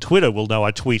garbage on Twitter will know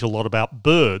I tweet a lot about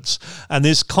birds. And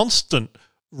there's constant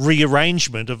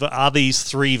rearrangement of, are these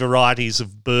three varieties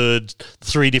of bird,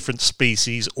 three different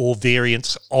species or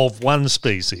variants of one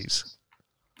species?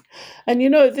 And,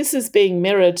 this is being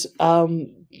mirrored,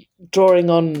 drawing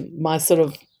on my sort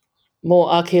of more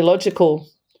archaeological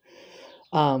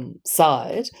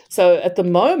side. So at the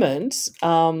moment,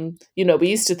 we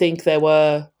used to think there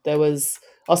was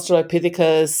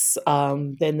Australopithecus,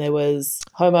 then there was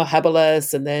Homo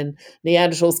habilis, and then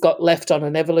Neanderthals got left on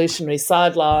an evolutionary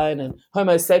sideline, and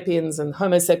Homo sapiens and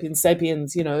Homo sapiens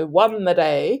sapiens, won the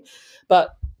day.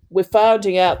 But we're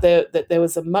finding out that there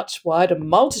was a much wider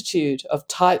multitude of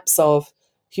types of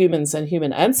humans and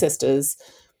human ancestors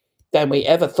than we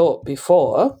ever thought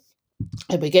before,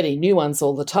 and we're getting new ones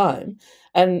all the time.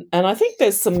 And I think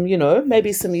there's some,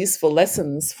 maybe some useful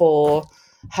lessons for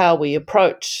how we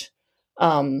approach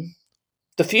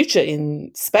the future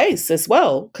in space as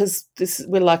well, because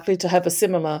we're likely to have a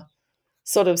similar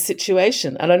sort of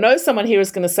situation. And I know someone here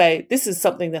is going to say, this is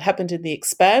something that happened in The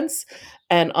Expanse,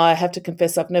 and I have to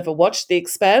confess I've never watched The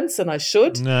Expanse, and I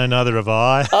should. No, neither have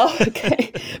I. Oh,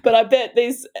 okay. But I bet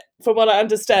these, from what I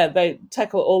understand, they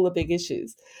tackle all the big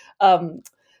issues.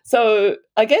 So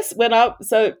I guess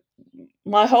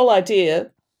my whole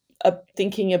idea of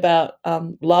thinking about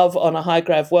love on a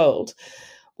high-grav world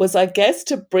was, I guess,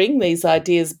 to bring these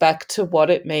ideas back to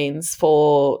what it means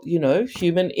for,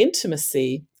 human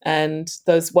intimacy and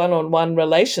those one-on-one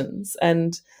relations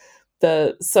and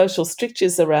the social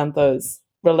strictures around those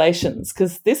relations.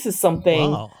 Because this is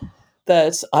something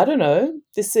that, I don't know,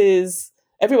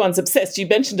 everyone's obsessed. You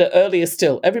mentioned it earlier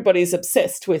still. Everybody's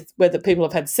obsessed with whether people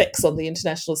have had sex on the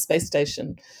International Space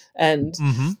Station and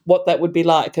what that would be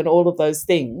like and all of those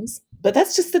things. But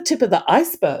that's just the tip of the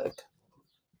iceberg.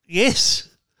 Yes.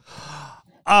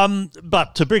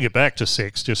 But to bring it back to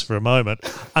sex just for a moment,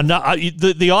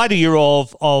 the idea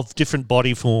of different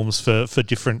body forms for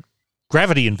different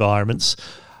gravity environments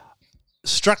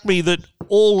struck me that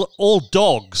all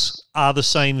dogs are the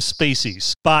same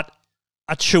species, but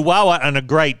a Chihuahua and a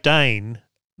Great Dane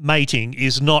mating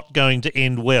is not going to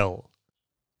end well.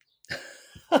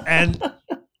 And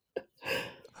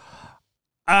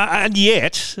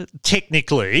yet,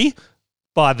 technically,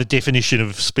 by the definition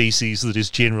of species that is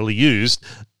generally used,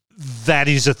 that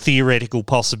is a theoretical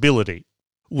possibility.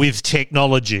 With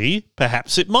technology,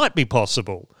 perhaps it might be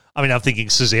possible. I mean, I'm thinking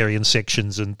caesarean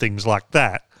sections and things like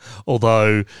that,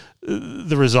 although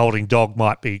the resulting dog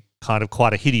might be kind of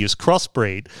quite a hideous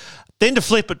crossbreed. Then to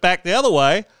flip it back the other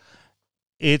way,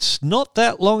 it's not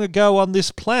that long ago on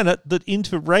this planet that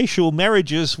interracial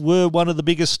marriages were one of the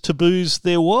biggest taboos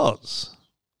there was.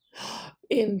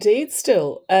 Indeed,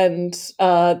 still. And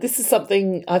this is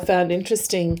something I found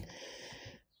interesting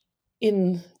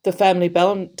in the Family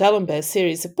D'Alembert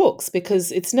series of books,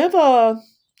 because it's never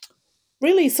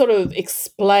really sort of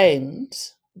explained,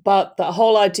 but the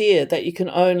whole idea that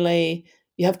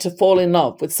you have to fall in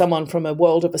love with someone from a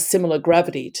world of a similar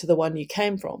gravity to the one you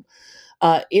came from.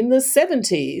 In the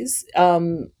 70s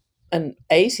and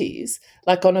 80s,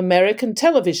 like on American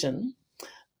television,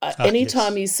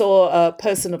 anytime you saw a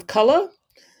person of colour,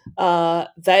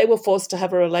 they were forced to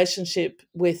have a relationship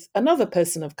with another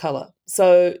person of colour.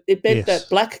 So it meant that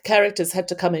black characters had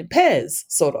to come in pairs,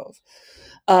 sort of.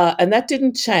 And that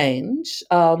didn't change.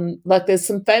 Like there's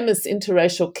some famous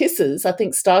interracial kisses. I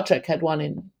think Star Trek had one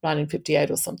in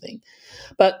 1958 or something.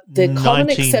 But the common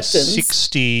acceptance...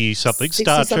 1960-something.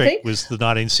 Star Trek was the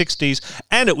 1960s,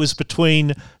 and it was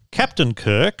between Captain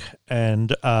Kirk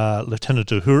and Lieutenant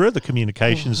Uhura, the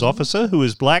communications officer, who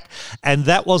is black, and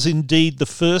that was indeed the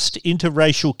first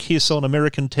interracial kiss on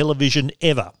American television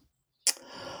ever.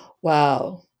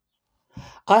 Wow.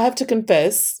 I have to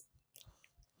confess,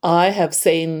 I have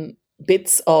seen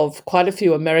bits of quite a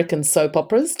few American soap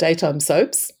operas, daytime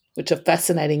soaps, which are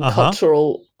fascinating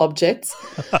cultural objects.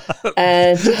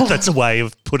 And that's a way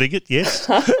of putting it, yes.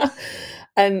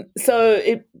 And so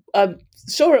I'm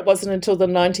sure it wasn't until the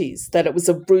 90s that it was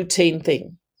a routine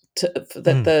thing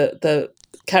that the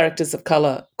characters of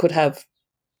colour could have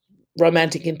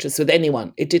romantic interest with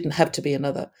anyone. It didn't have to be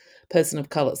another person of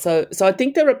colour. So I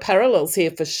think there are parallels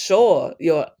here for sure.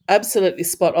 You're absolutely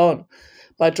spot on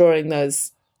by drawing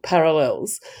those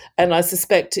parallels. And I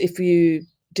suspect if you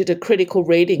did a critical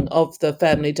reading of the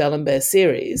Family D'Alembert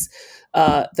series,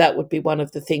 that would be one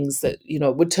of the things that,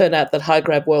 would turn out that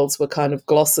high-grav worlds were kind of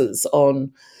glosses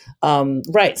on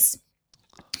race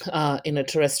in a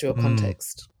terrestrial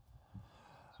context.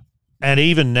 And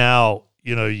even now,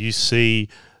 you see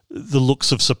the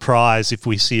looks of surprise if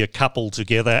we see a couple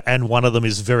together and one of them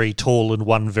is very tall and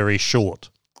one very short.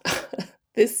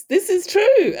 This is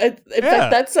true. In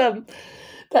fact, that's. I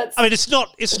mean, it's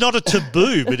not a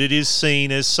taboo, but it is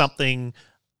seen as something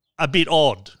a bit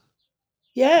odd.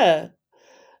 Yeah.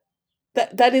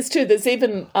 That is true. There's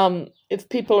even, if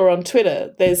people are on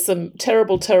Twitter, there's some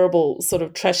terrible sort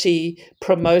of trashy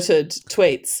promoted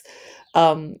tweets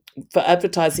for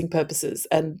advertising purposes.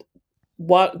 And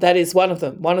that is one of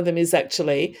them. One of them is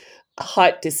actually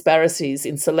height disparities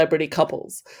in celebrity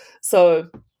couples. So,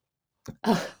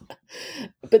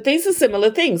 but these are similar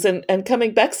things. And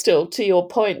coming back still to your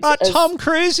point. But Tom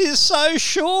Cruise is so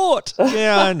short.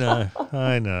 Yeah, I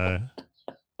know.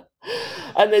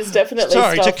 And there's definitely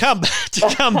to come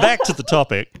back to the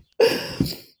topic.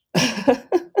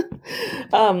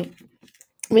 I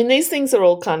mean, these things are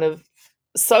all kind of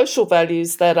social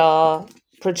values that are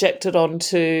projected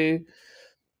onto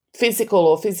physical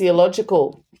or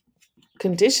physiological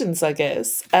conditions, I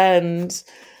guess, and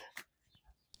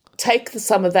take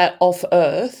some of that off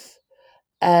Earth,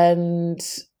 and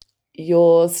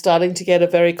you're starting to get a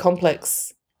very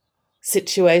complex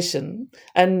situation.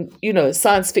 And, you know,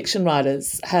 science fiction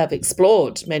writers have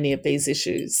explored many of these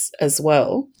issues as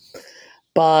well.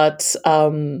 But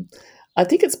I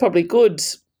think it's probably good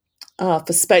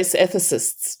for space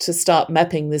ethicists to start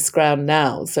mapping this ground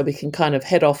now, so we can kind of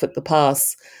head off at the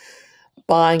pass,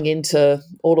 buying into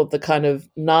all of the kind of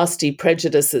nasty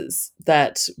prejudices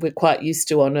that we're quite used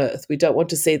to on Earth. We don't want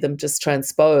to see them just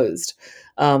transposed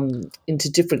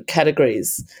into different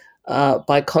categories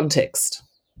by context.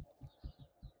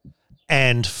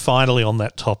 And finally, on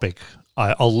that topic,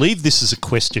 I'll leave this as a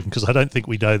question because I don't think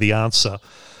we know the answer.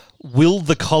 Will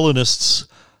the colonists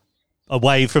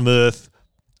away from Earth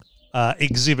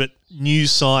exhibit new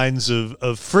signs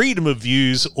of freedom of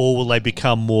views, or will they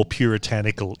become more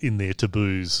puritanical in their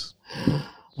taboos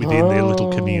within their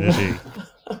little community?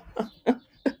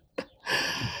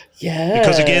 Yeah.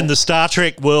 Because, again, the Star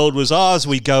Trek world was, as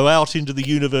we go out into the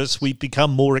universe, we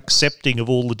become more accepting of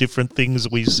all the different things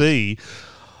we see.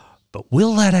 But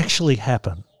will that actually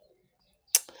happen?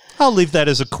 I'll leave that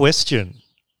as a question.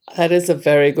 That is a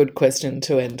very good question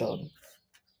to end on.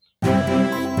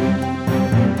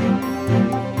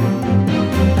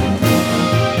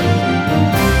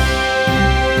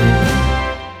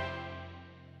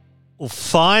 Well,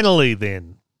 finally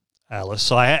then, Alice,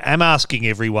 I am asking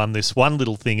everyone this one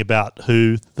little thing about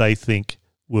who they think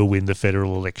will win the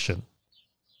federal election.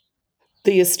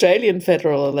 The Australian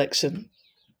federal election.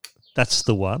 That's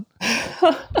the one.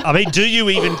 I mean, do you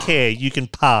even care? You can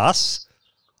pass.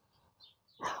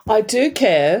 I do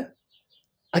care.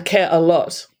 I care a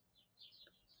lot.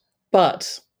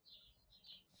 But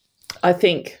I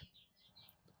think,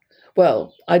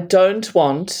 well, I don't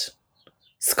want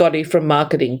Scotty from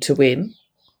marketing to win,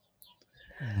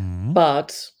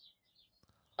 but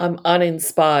I'm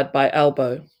uninspired by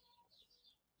Albo.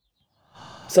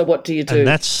 So what do you do?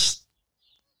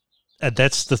 And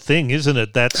that's the thing, isn't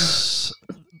it? That's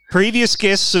previous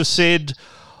guests have said,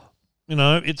 you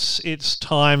know, it's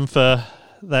time for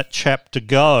that chap to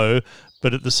go,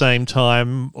 but at the same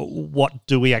time, what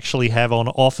do we actually have on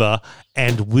offer,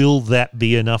 and will that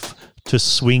be enough to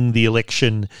swing the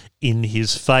election in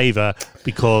his favour,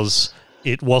 because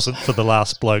it wasn't for the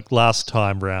last bloke last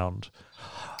time round?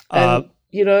 And,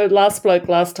 you know, last bloke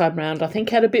last time round, I think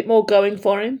had a bit more going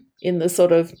for him in the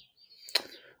sort of,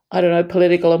 I don't know,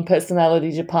 political and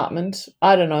personality department.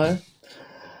 I don't know.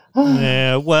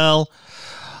 Yeah, well,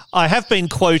 I have been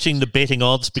quoting the betting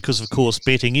odds because, of course,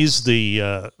 betting is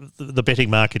the betting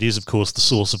market is, of course, the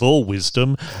source of all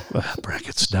wisdom.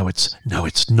 Brackets. No, it's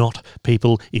not,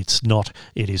 people. It's not.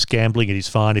 It is gambling. It is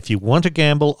fine. If you want to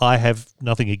gamble, I have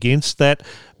nothing against that,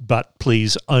 but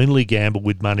please only gamble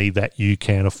with money that you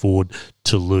can afford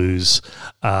to lose.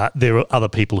 There are other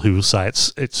people who will say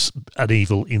it's an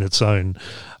evil in its own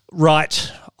right.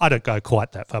 I don't go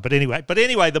quite that far, but anyway,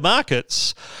 the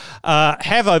markets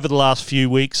have over the last few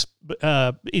weeks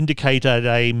indicated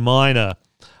a minor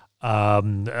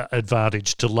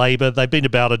advantage to Labor. They've been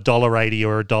about $1.80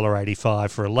 or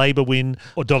 $1.85 for a Labor win,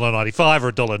 or $1.95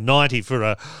 or $1.90 for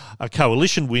a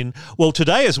coalition win. Well,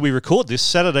 today, as we record this,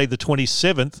 Saturday the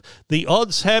 27th, the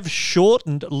odds have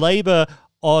shortened. Labor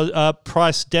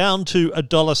price down to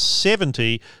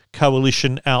 $1.70,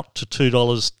 coalition out to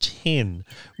 $2.10,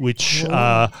 which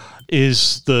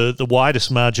is the widest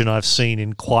margin I've seen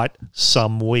in quite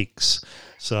some weeks.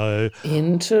 So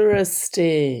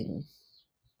interesting.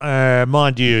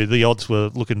 Mind you, the odds were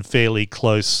looking fairly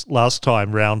close last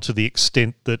time round, to the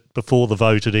extent that before the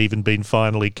vote had even been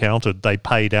finally counted, they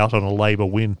paid out on a Labor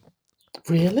win.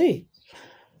 Really?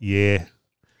 Yeah.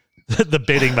 The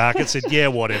betting market said, yeah,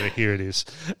 whatever, here it is.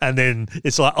 And then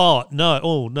it's like, oh,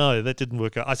 no, that didn't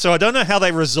work out. So I don't know how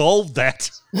they resolved that.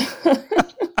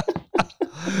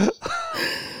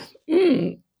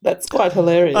 That's quite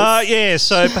hilarious. Yeah,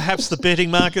 so perhaps the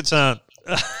betting markets aren't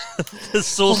the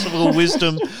source of all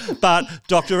wisdom, but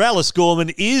Dr. Alice Gorman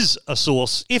is a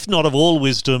source, if not of all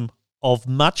wisdom, of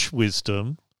much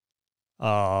wisdom.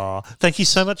 Thank you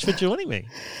so much for joining me.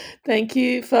 Thank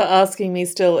you for asking me,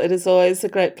 Still. It is always a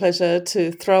great pleasure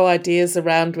to throw ideas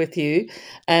around with you,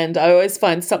 and I always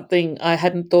find something I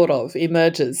hadn't thought of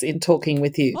emerges in talking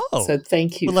with you. So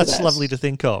thank you for that. Well, that's lovely to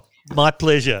think of. My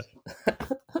pleasure.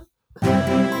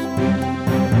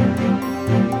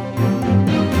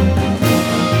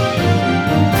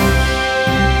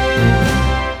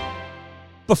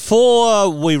 Before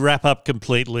we wrap up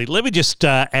completely, let me just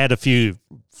add a few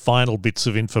final bits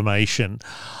of information.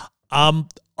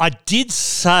 I did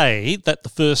say that the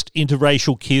first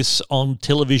interracial kiss on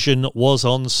television was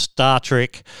on Star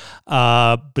Trek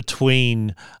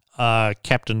between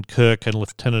Captain Kirk and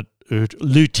Lieutenant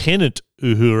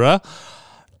Uhura.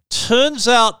 Turns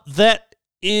out that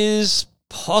is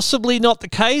possibly not the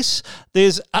case.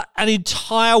 There's an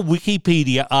entire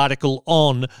Wikipedia article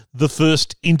on the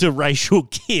first interracial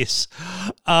kiss,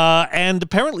 and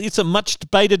apparently it's a much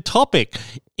debated topic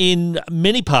in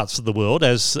many parts of the world,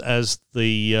 as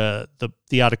the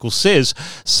article says.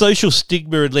 Social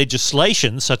stigma and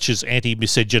legislation, such as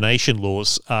anti-miscegenation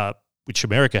laws, which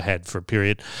America had for a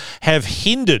period, have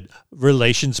hindered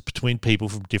relations between people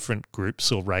from different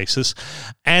groups or races,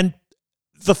 and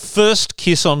the first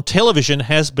kiss on television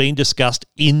has been discussed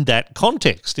in that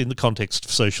context, in the context of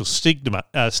social stigma.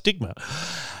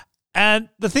 And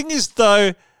the thing is,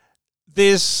 though,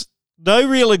 there's no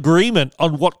real agreement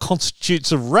on what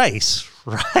constitutes a race,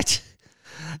 right?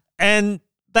 And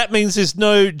that means there's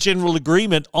no general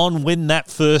agreement on when that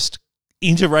first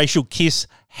interracial kiss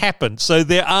happened. So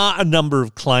there are a number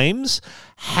of claims.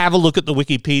 Have a look at the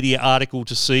Wikipedia article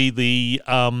to see the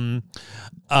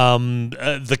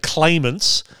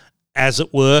claimants, as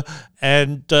it were,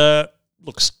 and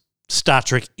look, Star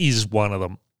Trek is one of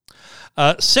them.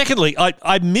 Secondly,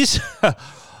 I miss.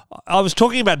 I was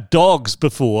talking about dogs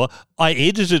before. I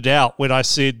edited out when I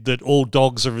said that all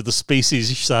dogs are of the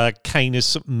species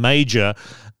Canis major.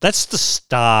 That's the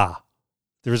star.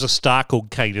 There is a star called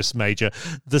Canis major.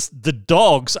 The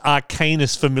dogs are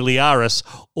Canis familiaris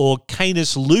or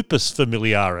Canis lupus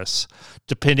familiaris,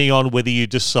 depending on whether you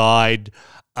decide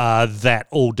that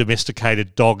all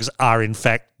domesticated dogs are in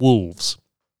fact wolves.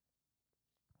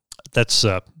 That's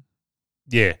another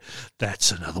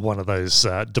one of those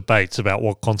debates about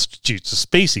what constitutes a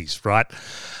species, right?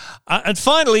 And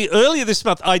finally, earlier this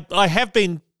month, I have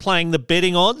been playing the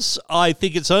betting odds. I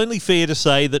think it's only fair to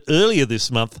say that earlier this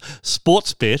month,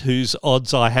 Sportsbet, whose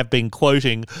odds I have been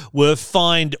quoting, were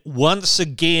fined once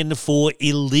again for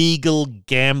illegal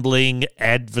gambling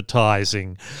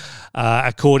advertising.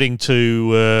 According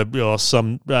to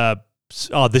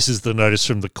this is the notice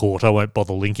from the court. I won't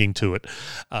bother linking to it.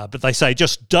 But they say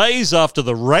just days after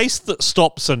the race that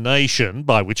stops a nation,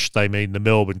 by which they mean the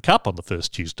Melbourne Cup on the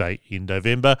first Tuesday in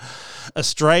November,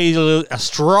 Australia's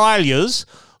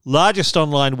largest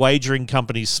online wagering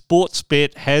company,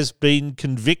 Sportsbet, has been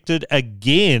convicted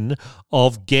again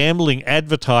of gambling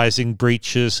advertising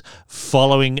breaches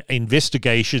following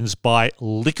investigations by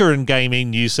Liquor and Gaming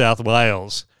New South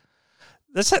Wales.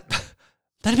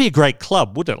 That'd be a great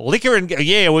club, wouldn't it? Liquor and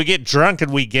we get drunk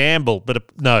and we gamble, but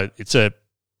no, it's a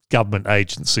government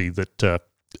agency that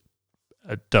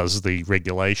does the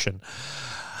regulation.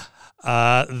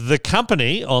 The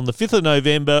company on the 5th of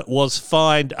November was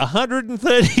fined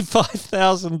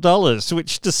 $135,000,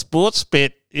 which to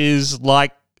Sportsbet is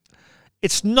like,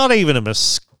 it's not even a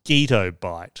mosquito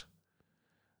bite.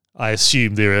 I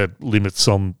assume there are limits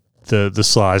on the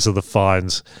size of the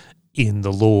fines in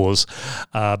the laws.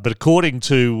 But according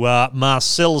to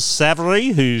Marcel Savary,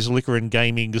 who's Liquor and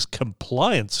Gaming's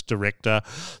compliance director,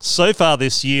 so far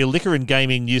this year, Liquor and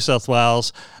Gaming New South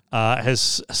Wales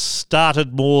has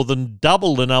started more than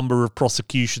double the number of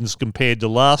prosecutions compared to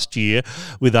last year,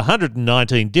 with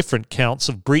 119 different counts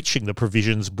of breaching the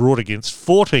provisions brought against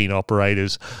 14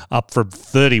 operators, up from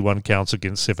 31 counts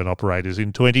against 7 operators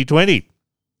in 2020.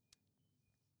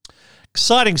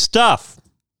 Exciting stuff.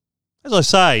 As I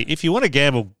say, if you want to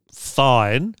gamble,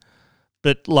 fine,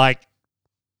 but,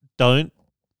 don't,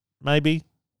 maybe.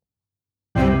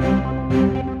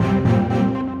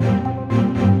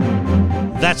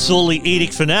 That's all the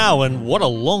edict for now, and what a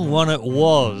long one it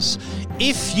was.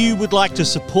 If you would like to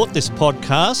support this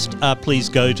podcast, please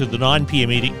go to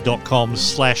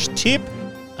the9pmedict.com/tip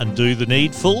and do the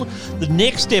needful. The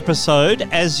next episode,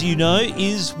 as you know,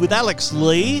 is with Alex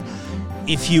Lee.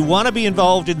 If you want to be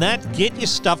involved in that, get your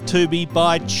stuff to me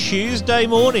by Tuesday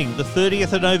morning, the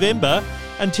 30th of November,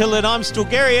 Until then, I'm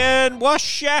Stilgarian.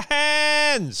 Wash your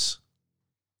hands!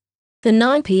 The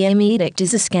 9 p.m. Edict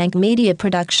is a Skank Media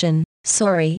production.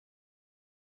 Sorry.